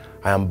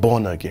 I am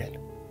born again.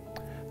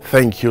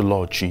 Thank You,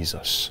 Lord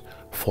Jesus,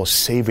 for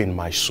saving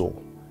my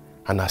soul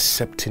and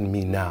accepting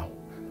me now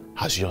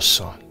as Your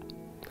son.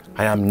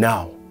 I am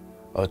now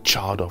a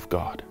child of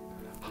God.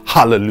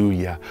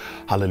 Hallelujah.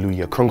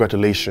 Hallelujah.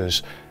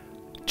 Congratulations.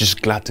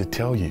 Just glad to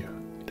tell you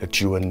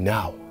that you are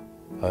now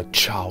a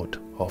child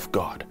of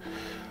God.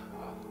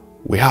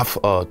 We have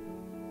a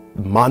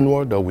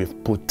manual that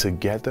we've put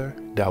together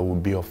that will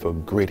be of a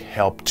great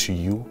help to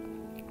you.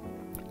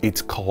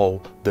 It's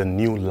called the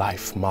New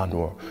Life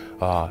Manual.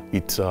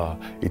 It's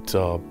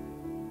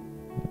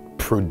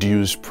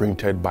produced,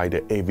 printed by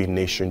the Haven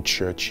Nation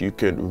Church. You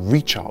can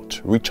reach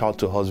out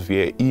to us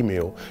via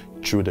email,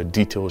 through the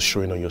details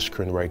showing on your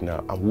screen right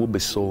now. And we'll be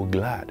so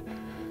glad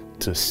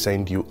to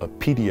send you a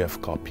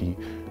PDF copy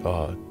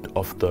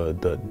of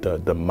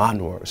the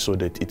manual so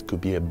that it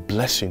could be a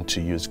blessing to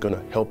you. It's going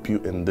to help you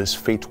in this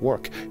faith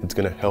work. It's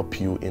going to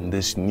help you in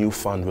this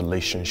newfound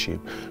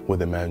relationship with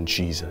the man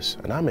Jesus.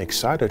 And I'm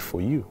excited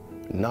for you.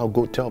 Now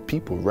go tell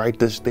people, write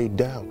this day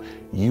down.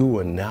 You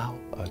are now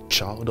a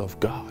child of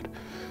God.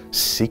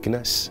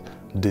 Sickness,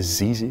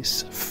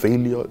 diseases,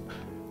 failure,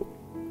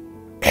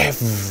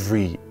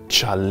 every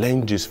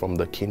challenges from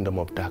the kingdom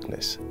of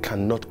darkness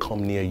cannot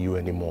come near you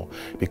anymore,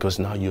 because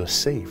now you're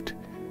saved.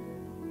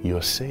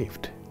 You're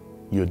saved.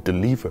 You're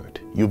delivered.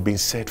 You've been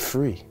set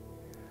free.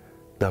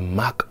 The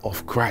mark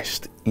of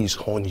Christ is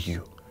on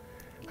you,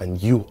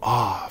 and you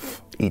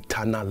have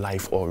eternal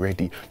life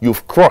already.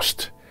 You've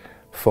crossed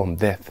from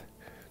death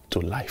to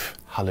life.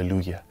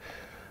 Hallelujah.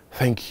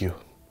 Thank you.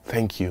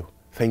 Thank you.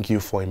 Thank you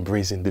for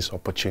embracing this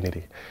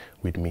opportunity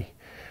with me.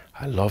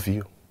 I love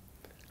you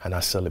and I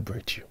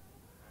celebrate you.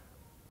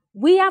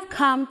 We have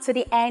come to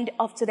the end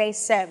of today's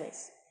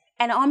service.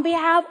 And on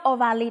behalf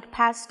of our lead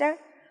pastor,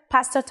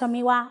 Pastor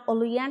Tomiwa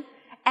Oluyan,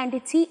 and the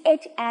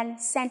THN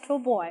Central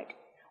Board,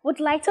 would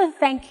like to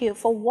thank you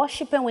for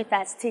worshiping with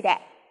us today.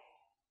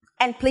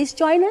 And please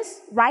join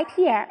us right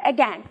here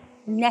again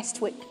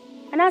next week.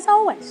 And as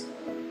always,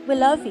 we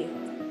love you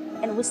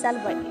and we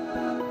celebrate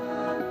you.